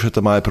bi bil še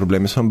ta mali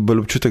problem. Jaz imam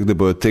bolj občutek, da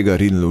bojo tega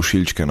rinili v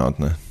šilčke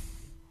notne.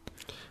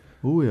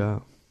 Ja,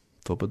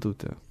 to pa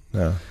tudi, ja.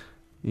 Ja.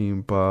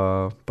 In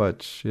pa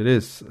pač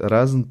res,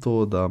 razen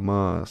to, da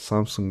ima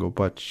Samsungov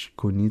pač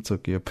konico,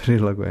 ki je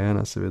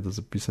prilagojena seveda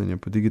za pisanje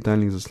po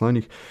digitalnih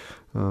zaslonih,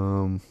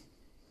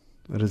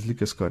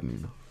 razlike skoraj ni.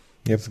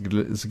 Yep.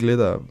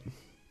 Zgleda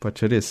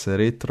pač res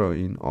retro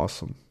in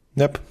awesome.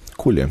 Jep,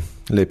 cool je,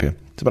 lep je.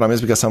 Se pravi,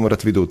 jaz bi ga samo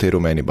rad videl v tej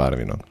rumeni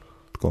barvi, no.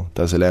 Tako,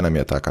 ta zelena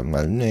mi je taka,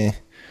 mal ne.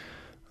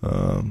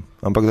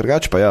 Ampak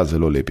drugače pa ja,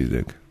 zelo lep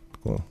izdelek.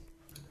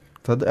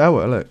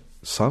 Evo,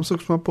 Samsung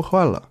smo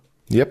pohvalila.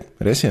 Jep,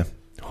 res je.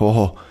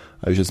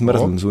 A je že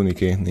zmrzlen zunaj,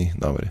 kaj ni,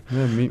 dobro.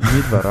 Ne, mi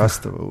dva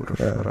rasteva,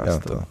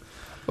 rasteva.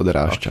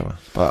 Odraščava,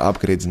 pa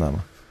upgrade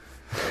znamo.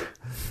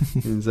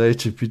 In zdaj,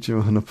 če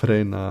pičemo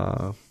naprej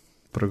na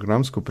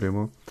programsko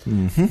opremo,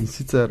 in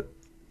sicer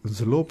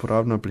zelo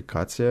uporabna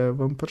aplikacija je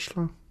vam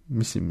prišla,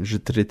 mislim,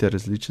 že 3.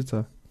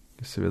 različica,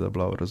 ki je seveda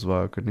bila v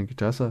razvoju kar nekaj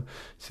časa,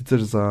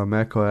 sicer za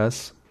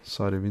macOS,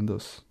 sorry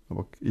Windows,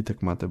 ampak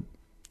itak imate,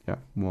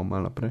 ja, bomo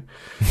malo naprej.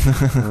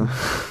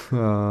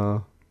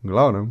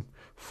 Glavnem,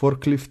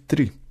 Forklift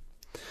 3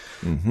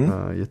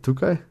 je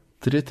tukaj.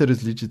 3.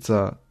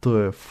 različica, to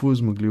je full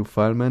zmogljiv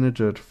file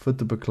manager,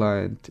 FTP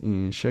client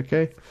in še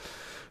kaj.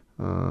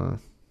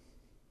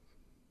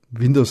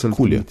 Windows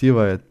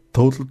alternativa je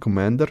Total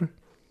Commander,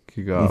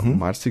 ki ga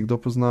marsikdo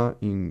pozna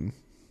in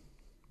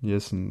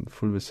jaz sem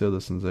full vesel,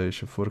 da sem zdaj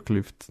še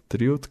Forklift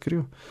 3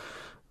 odkril.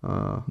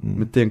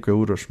 Medtem, ko je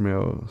Uroš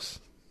imel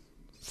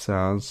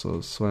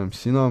seanso s svojim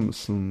sinom,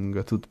 sem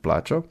ga tudi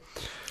plačal.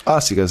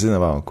 Si ga zdaj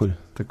navamo, cool.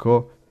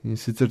 Tako, in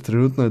sicer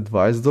trenutno je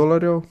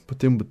 $20,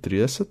 potem bo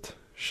 30,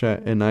 še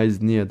 11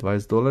 dni je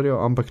 $20,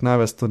 ampak naj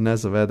vas to ne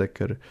zavede,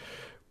 ker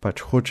pač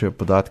hočejo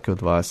podatke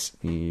od vas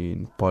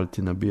in pol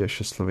ti nabije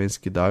še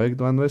slovenski davek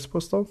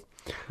 22%.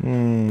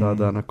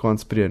 Da na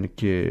konc prije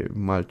nekje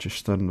malo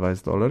čez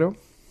 $24.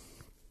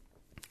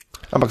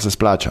 Ampak se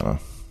splača, no?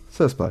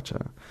 Se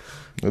splača, ja.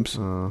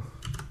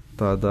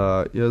 Da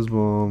jaz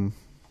bom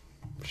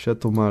še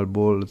to malo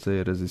bolj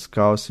zdaj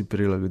raziskal, si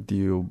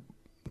prilagodil,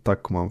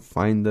 tako imam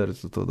Finder,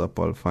 zato da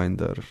pol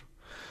Finder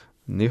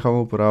neham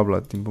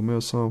uporabljati in bom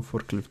imel samo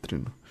Forklift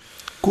 3.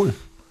 Cool.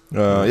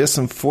 Jaz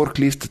sem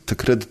Forklift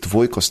takrat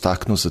 2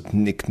 staknil za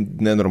nek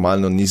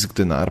nenormalno nizk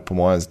denar, po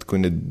mojem, za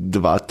tako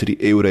 2-3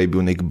 evra je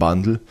bil nek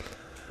bundle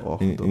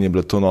in je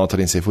bilo to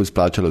noter in se je ful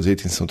splačalo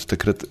vzeti in sem to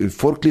takrat,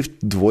 Forklift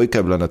 2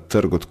 je bila na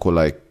trgu tako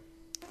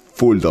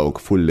full dolg,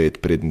 full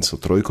let, predn so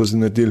 3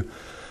 naredili.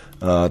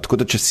 Tako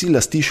da, če si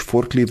lastiš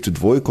forklift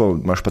 2,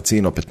 imaš pa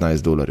ceno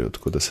 $15,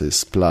 tako da se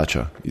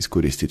splača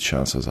izkoristiti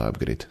šanso za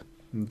upgrade.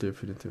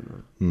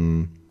 Definitivno.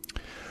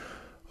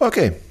 Ok,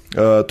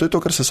 to je to,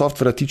 kar se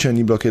softvera tiče,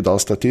 ni bilo kaj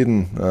dosta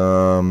teden.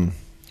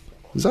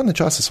 Zadnje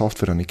čase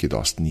softvera nekaj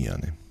dost ni,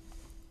 ne?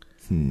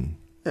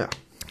 Ja.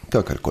 To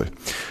je karkoli.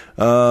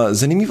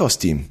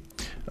 Zanimivosti.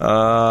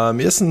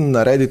 Jaz sem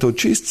na Redditu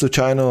čist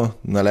slučajno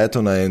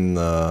naletel na en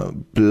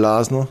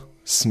blazno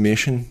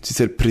smešen,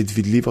 sicer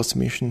predvidljivo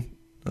smešen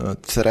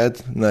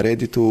thread na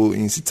Redditu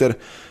in sicer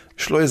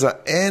šlo je za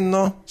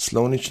eno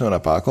slovnično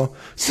napako.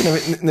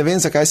 Ne vem,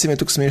 zakaj se mi je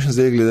tukaj smešen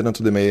zdaj, glede na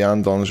to, da me je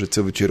Jan danes že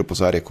cel večer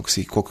opozarja,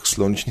 koliko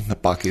slovničnih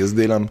napak jaz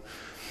delam.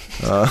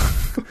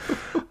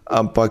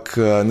 Ampak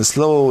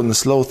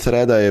naslov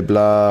threada je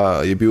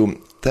bil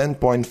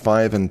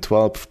 10.5 and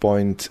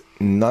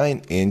 12.9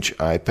 inch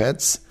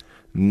iPads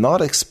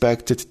not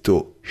expected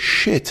to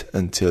shit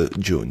until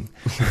June.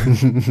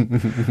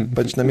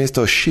 Pač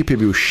namesto ship je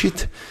bil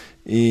shit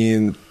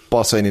in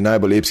pa so eni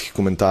najbolj lepskih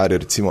komentarjev,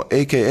 recimo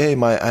AKA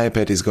my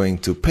iPad is going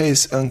to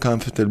pace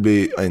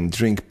uncomfortably and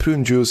drink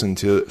prune juice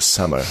until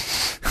summer.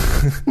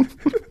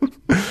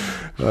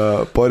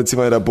 Pa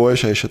recimo ena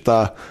boljša je še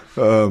ta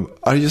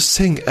are you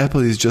saying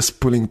Apple is just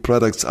pulling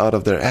products out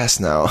of their ass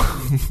now?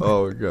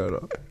 Oh,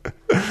 God.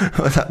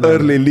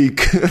 Early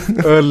leak.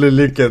 Early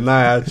leak je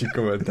najjačji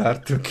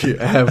komentar tukaj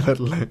ever.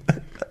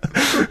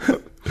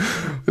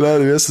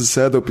 Jaz sem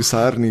sedel v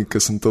pisarni, ko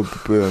sem to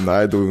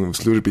najdel v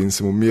službi in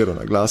sem umiral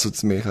na glas od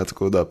smeha,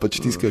 tako da pač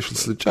tiskaj šel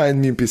slučajno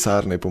mi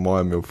pisarne, po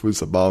mojem je ful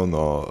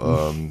zabavno,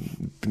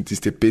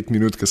 tiste 5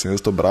 minut, ko sem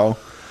jaz to bral.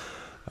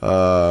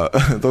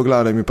 To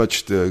glavno mi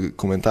pač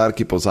komentar,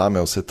 ki povzame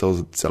vse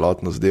to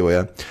celotno zadevo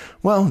je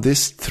well,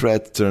 this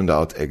thread turned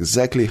out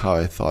exactly how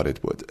I thought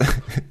it would.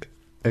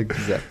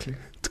 Exactly.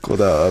 Tako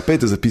da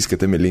pejte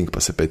zapiskajte mi link, pa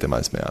se pejte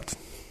malo smejati.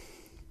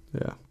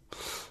 Ja.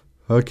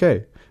 Ok.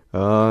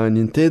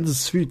 Nintendo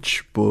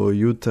Switch bo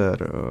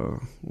jutr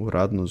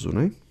uradno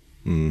zunaj,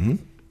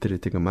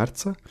 3.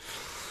 marca.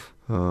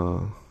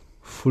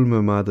 Ful me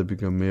ima, da bi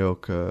ga imel,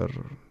 ker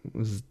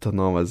ta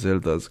nova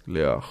Zelda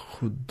zgleda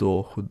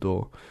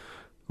hudo.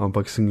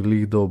 Ampak sem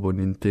glih dobo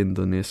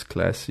Nintendo NES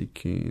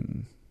Classic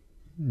in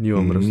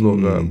nimam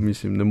razloga,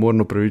 mislim, ne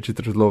moram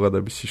upravičiti razloga,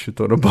 da bi si še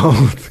to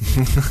nabavil.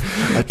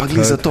 Ali pa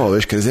glih za to,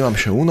 veš, ker zdaj imam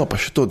še uno, pa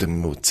še to, da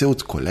mi bo cel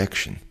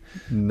collection.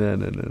 Ne.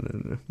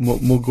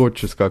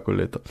 Mogoče čez kako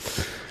leto.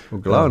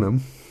 V glavnem,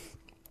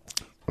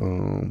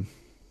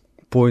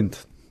 point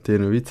te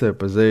novice je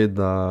pa zdaj,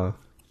 da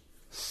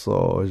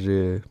so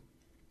že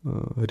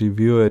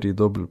reviewerji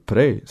dobili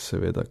prej,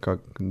 seveda,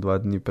 2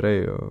 dni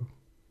prej,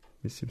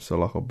 mislim, so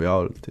lahko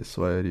objavili te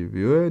svoje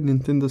reviewe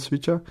Nintendo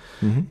Switcha.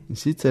 In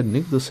sicer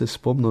nekdo se je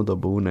spomnil, da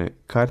bo une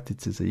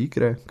kartice za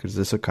igre, ker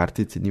zdaj so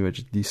kartice, ni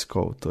več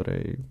diskov,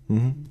 torej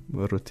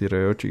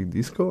rotirajočih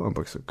diskov,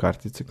 ampak so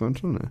kartice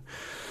končno, ne.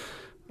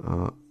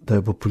 Da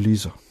je bo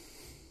polizal.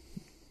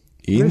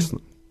 In? Resno.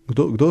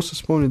 Kdo se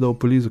spomni, da bo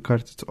polizal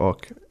kartico?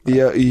 Okay.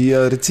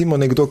 Ja, recimo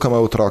nekdo, ki ima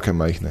otroke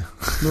majhne.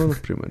 No, na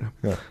primer.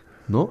 Ja.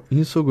 No,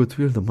 in so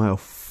ugotovili, da imajo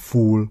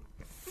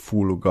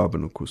ful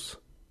ugaben okus.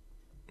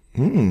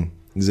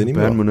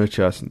 Zanimivo. Bermo neč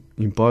jasen.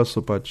 In pa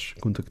so pač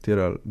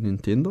kontaktirali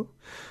Nintendo,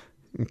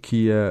 ki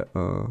je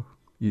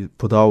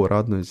podal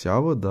uradno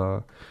izjavo,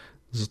 da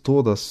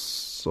zato,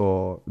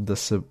 da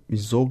se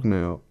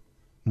izognejo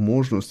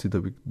možnosti,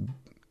 da bi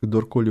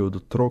kdorkoli od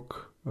otrok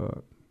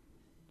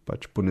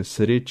pač po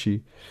nesreči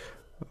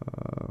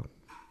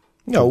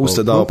ja, v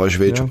usta dal pa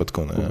žvečo, pa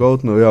tako, ne.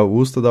 Pogoltno, ja, v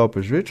usta dal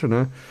pa žvečo,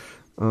 ne.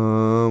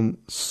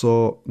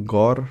 So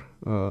gor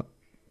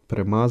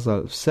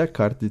premazali vse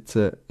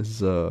kartice z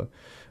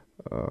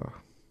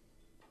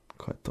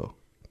kaj je to?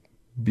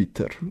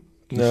 Bitter.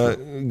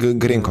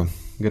 Grenko.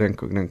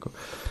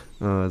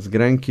 Z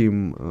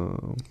grenkim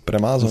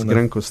premazal, z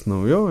grenko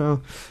snovjo, ja,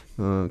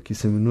 ki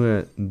se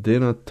imenuje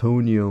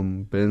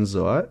denatonium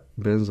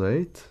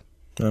benzoate.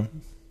 Ja,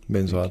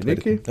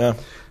 benzoate. Ja.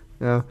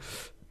 Ja.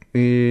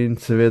 In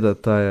seveda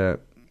ta je,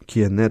 ki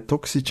je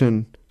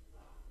netoksičen,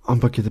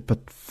 ampak je pa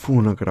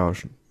ful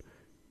nagražen.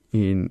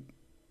 In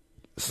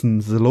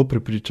sem zelo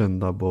prepričan,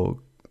 da bo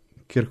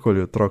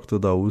kjerkoli otrok to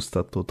da v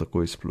usta, to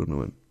tako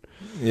izplunil.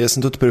 Jaz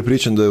sem tudi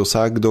prepričan, da je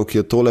vsakdo, ki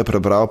je tole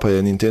prebral, pa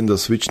je Nintendo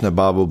Switch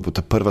nabavil, bo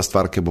ta prva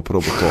stvar, ki bo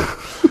probil to.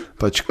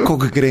 Pač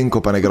koliko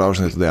grenko pa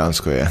negražne to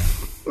dejansko je.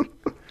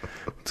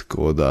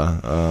 Tako da,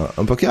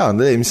 ampak ja,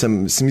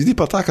 mislim, se mi zdi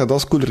pa taka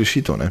dosti cool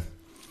rešitev, ne.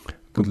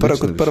 Kot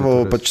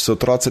prvo, pač se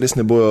otroci res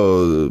ne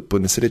bojo po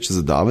nesreči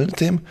zadavili na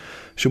tem.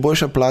 Še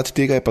boljša plat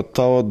tega je pa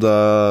to, da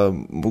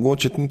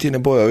mogoče niti ne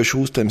bojo, veš,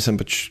 usta, mislim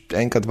pač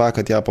enkrat,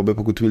 dvakrat, ja, pa bi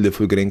pogotovili, da je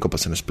fuj grenko, pa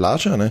se ne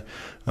splača, ne.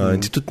 In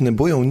ti tudi ne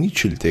bojo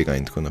uničili tega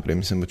in tako naprej.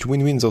 Mislim, pač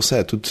win-win za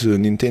vse, tudi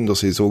Nintendo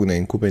se izogne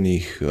in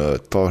kupenih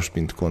tožb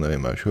in tako, ne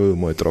vem, veš,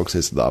 moj otrok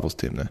se je zadavil s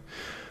tem, ne.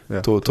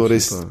 Ja, to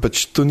res,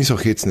 pač to niso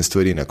hecne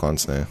stvari na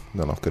konc, ne,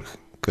 da lahko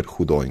kar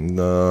hudo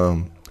in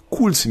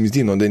cool se mi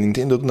zdi, no, da je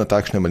Nintendo tudi na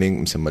takšne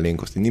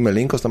malenkosti. Ni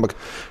malenkost, ampak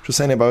še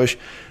vse ne baviš,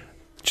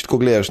 če tako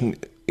gledaš,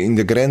 in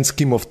the grand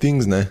scheme of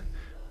things, ne,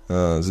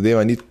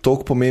 zadeva ni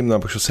toliko pomembna,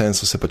 ampak še vsem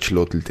so se pač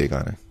lotili tega.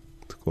 Ne?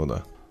 Tako da,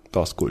 to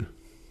je skul.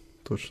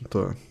 Točno to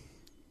je.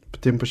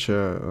 Potem pa še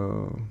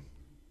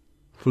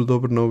ful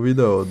dobro nov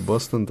video od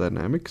Boston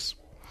Dynamics.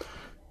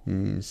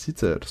 In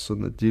sicer so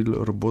naredili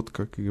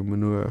robotka, ki ga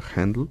imenuje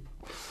Handle.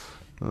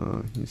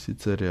 In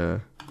sicer je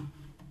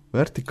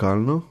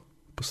vertikalno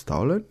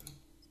postavljen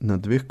na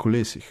 2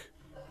 kolesih.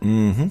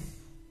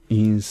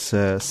 In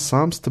se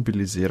sam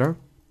stabilizira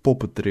po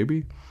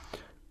potrebi.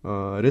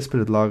 Res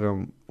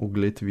predlagam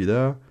ogled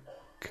videa,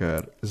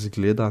 ker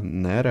zgleda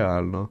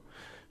nerealno,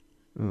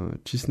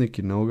 čist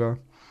neki novega.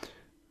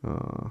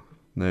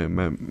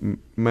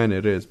 Mene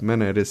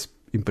je res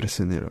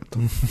impresioniralo to.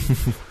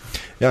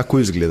 Ja,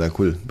 kul zgleda,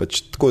 kul.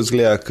 Pač tako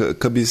zgleda, v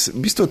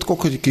bistvu tako,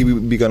 kot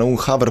bi ga na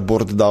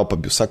hoverboard dal, pa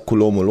bi vsak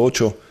kolom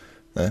ločil,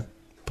 ne?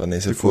 Pa ne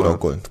se fura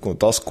okoli. Tako,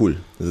 to je kul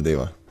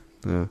zadeva.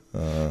 Ja.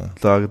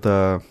 Tako da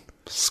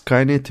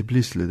Skynet je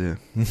bliz ljudje.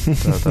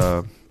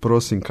 Da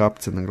prosim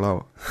kapce na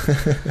glavo.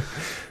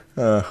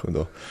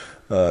 Hudo.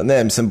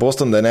 Ne, mislim,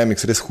 Boston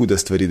Dynamics res hude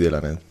stvari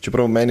dela. Ne?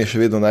 Čeprav meni še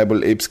vedno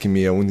najbolj epski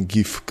mi je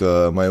gif, ki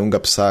ima unga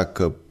psa,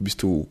 ki v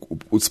bistvu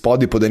od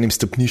spodaj pod enim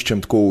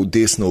stopniščem tako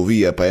desno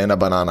ovije, pa je ena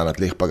banana na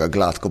tleh, pa ga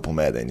gladko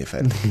pomede in je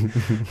fet.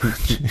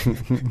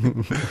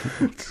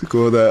 Tako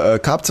da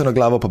kapce na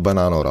glavo, pa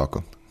banano v roko.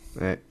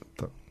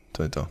 To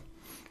je to.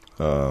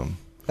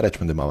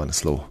 Rečemo, da imamo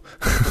naslov.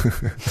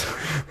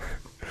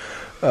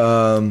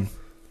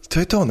 To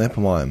je to, ne,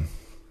 po mojem.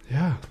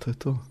 Ja, to je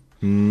to.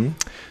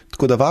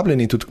 Tako da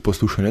vabljeni tudi k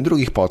poslušanju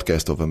drugih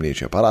podcastov v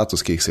mreži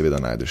Aparatus, ki jih seveda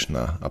najdeš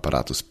na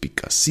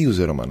aparatus.si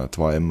oziroma na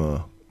tvojem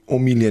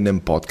omiljenem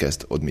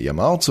podcast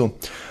odjemalcu.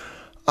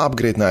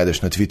 Upgrade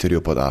najdeš na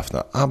Twitterju pod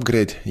Afna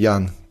Upgrade.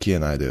 Jan, kje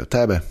najdejo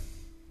tebe?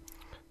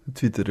 Na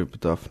Twitterju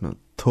pod Afna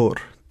Tor,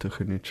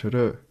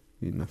 THNČR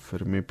in na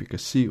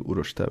ferme.si,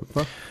 Uroš tebe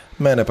pa.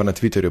 Mene pa na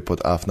Twitterju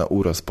pod Afna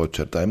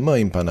Uros_m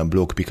in pa na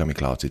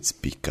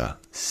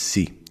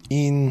blog.miklavcic.si.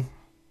 In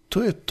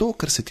to je to,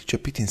 kar se tiče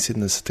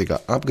 75.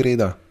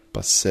 upgrada,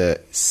 pa se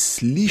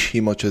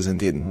slišimo čez en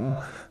teden.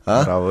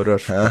 Bravo,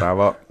 Roš,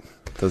 bravo.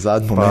 Ta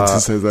zadnji moment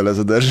sem se zdaj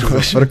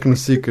zadržal. Frkno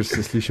si, ker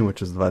se slišimo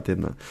čez 2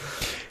 tedna.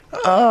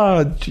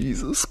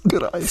 Jesus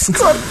Christ.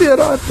 Skor ti je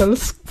ratel,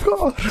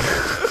 skor.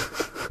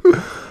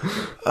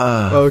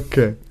 Ok.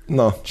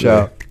 No,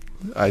 čau.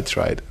 I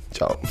tried.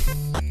 Čau.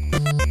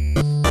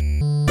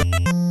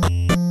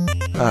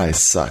 I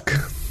suck.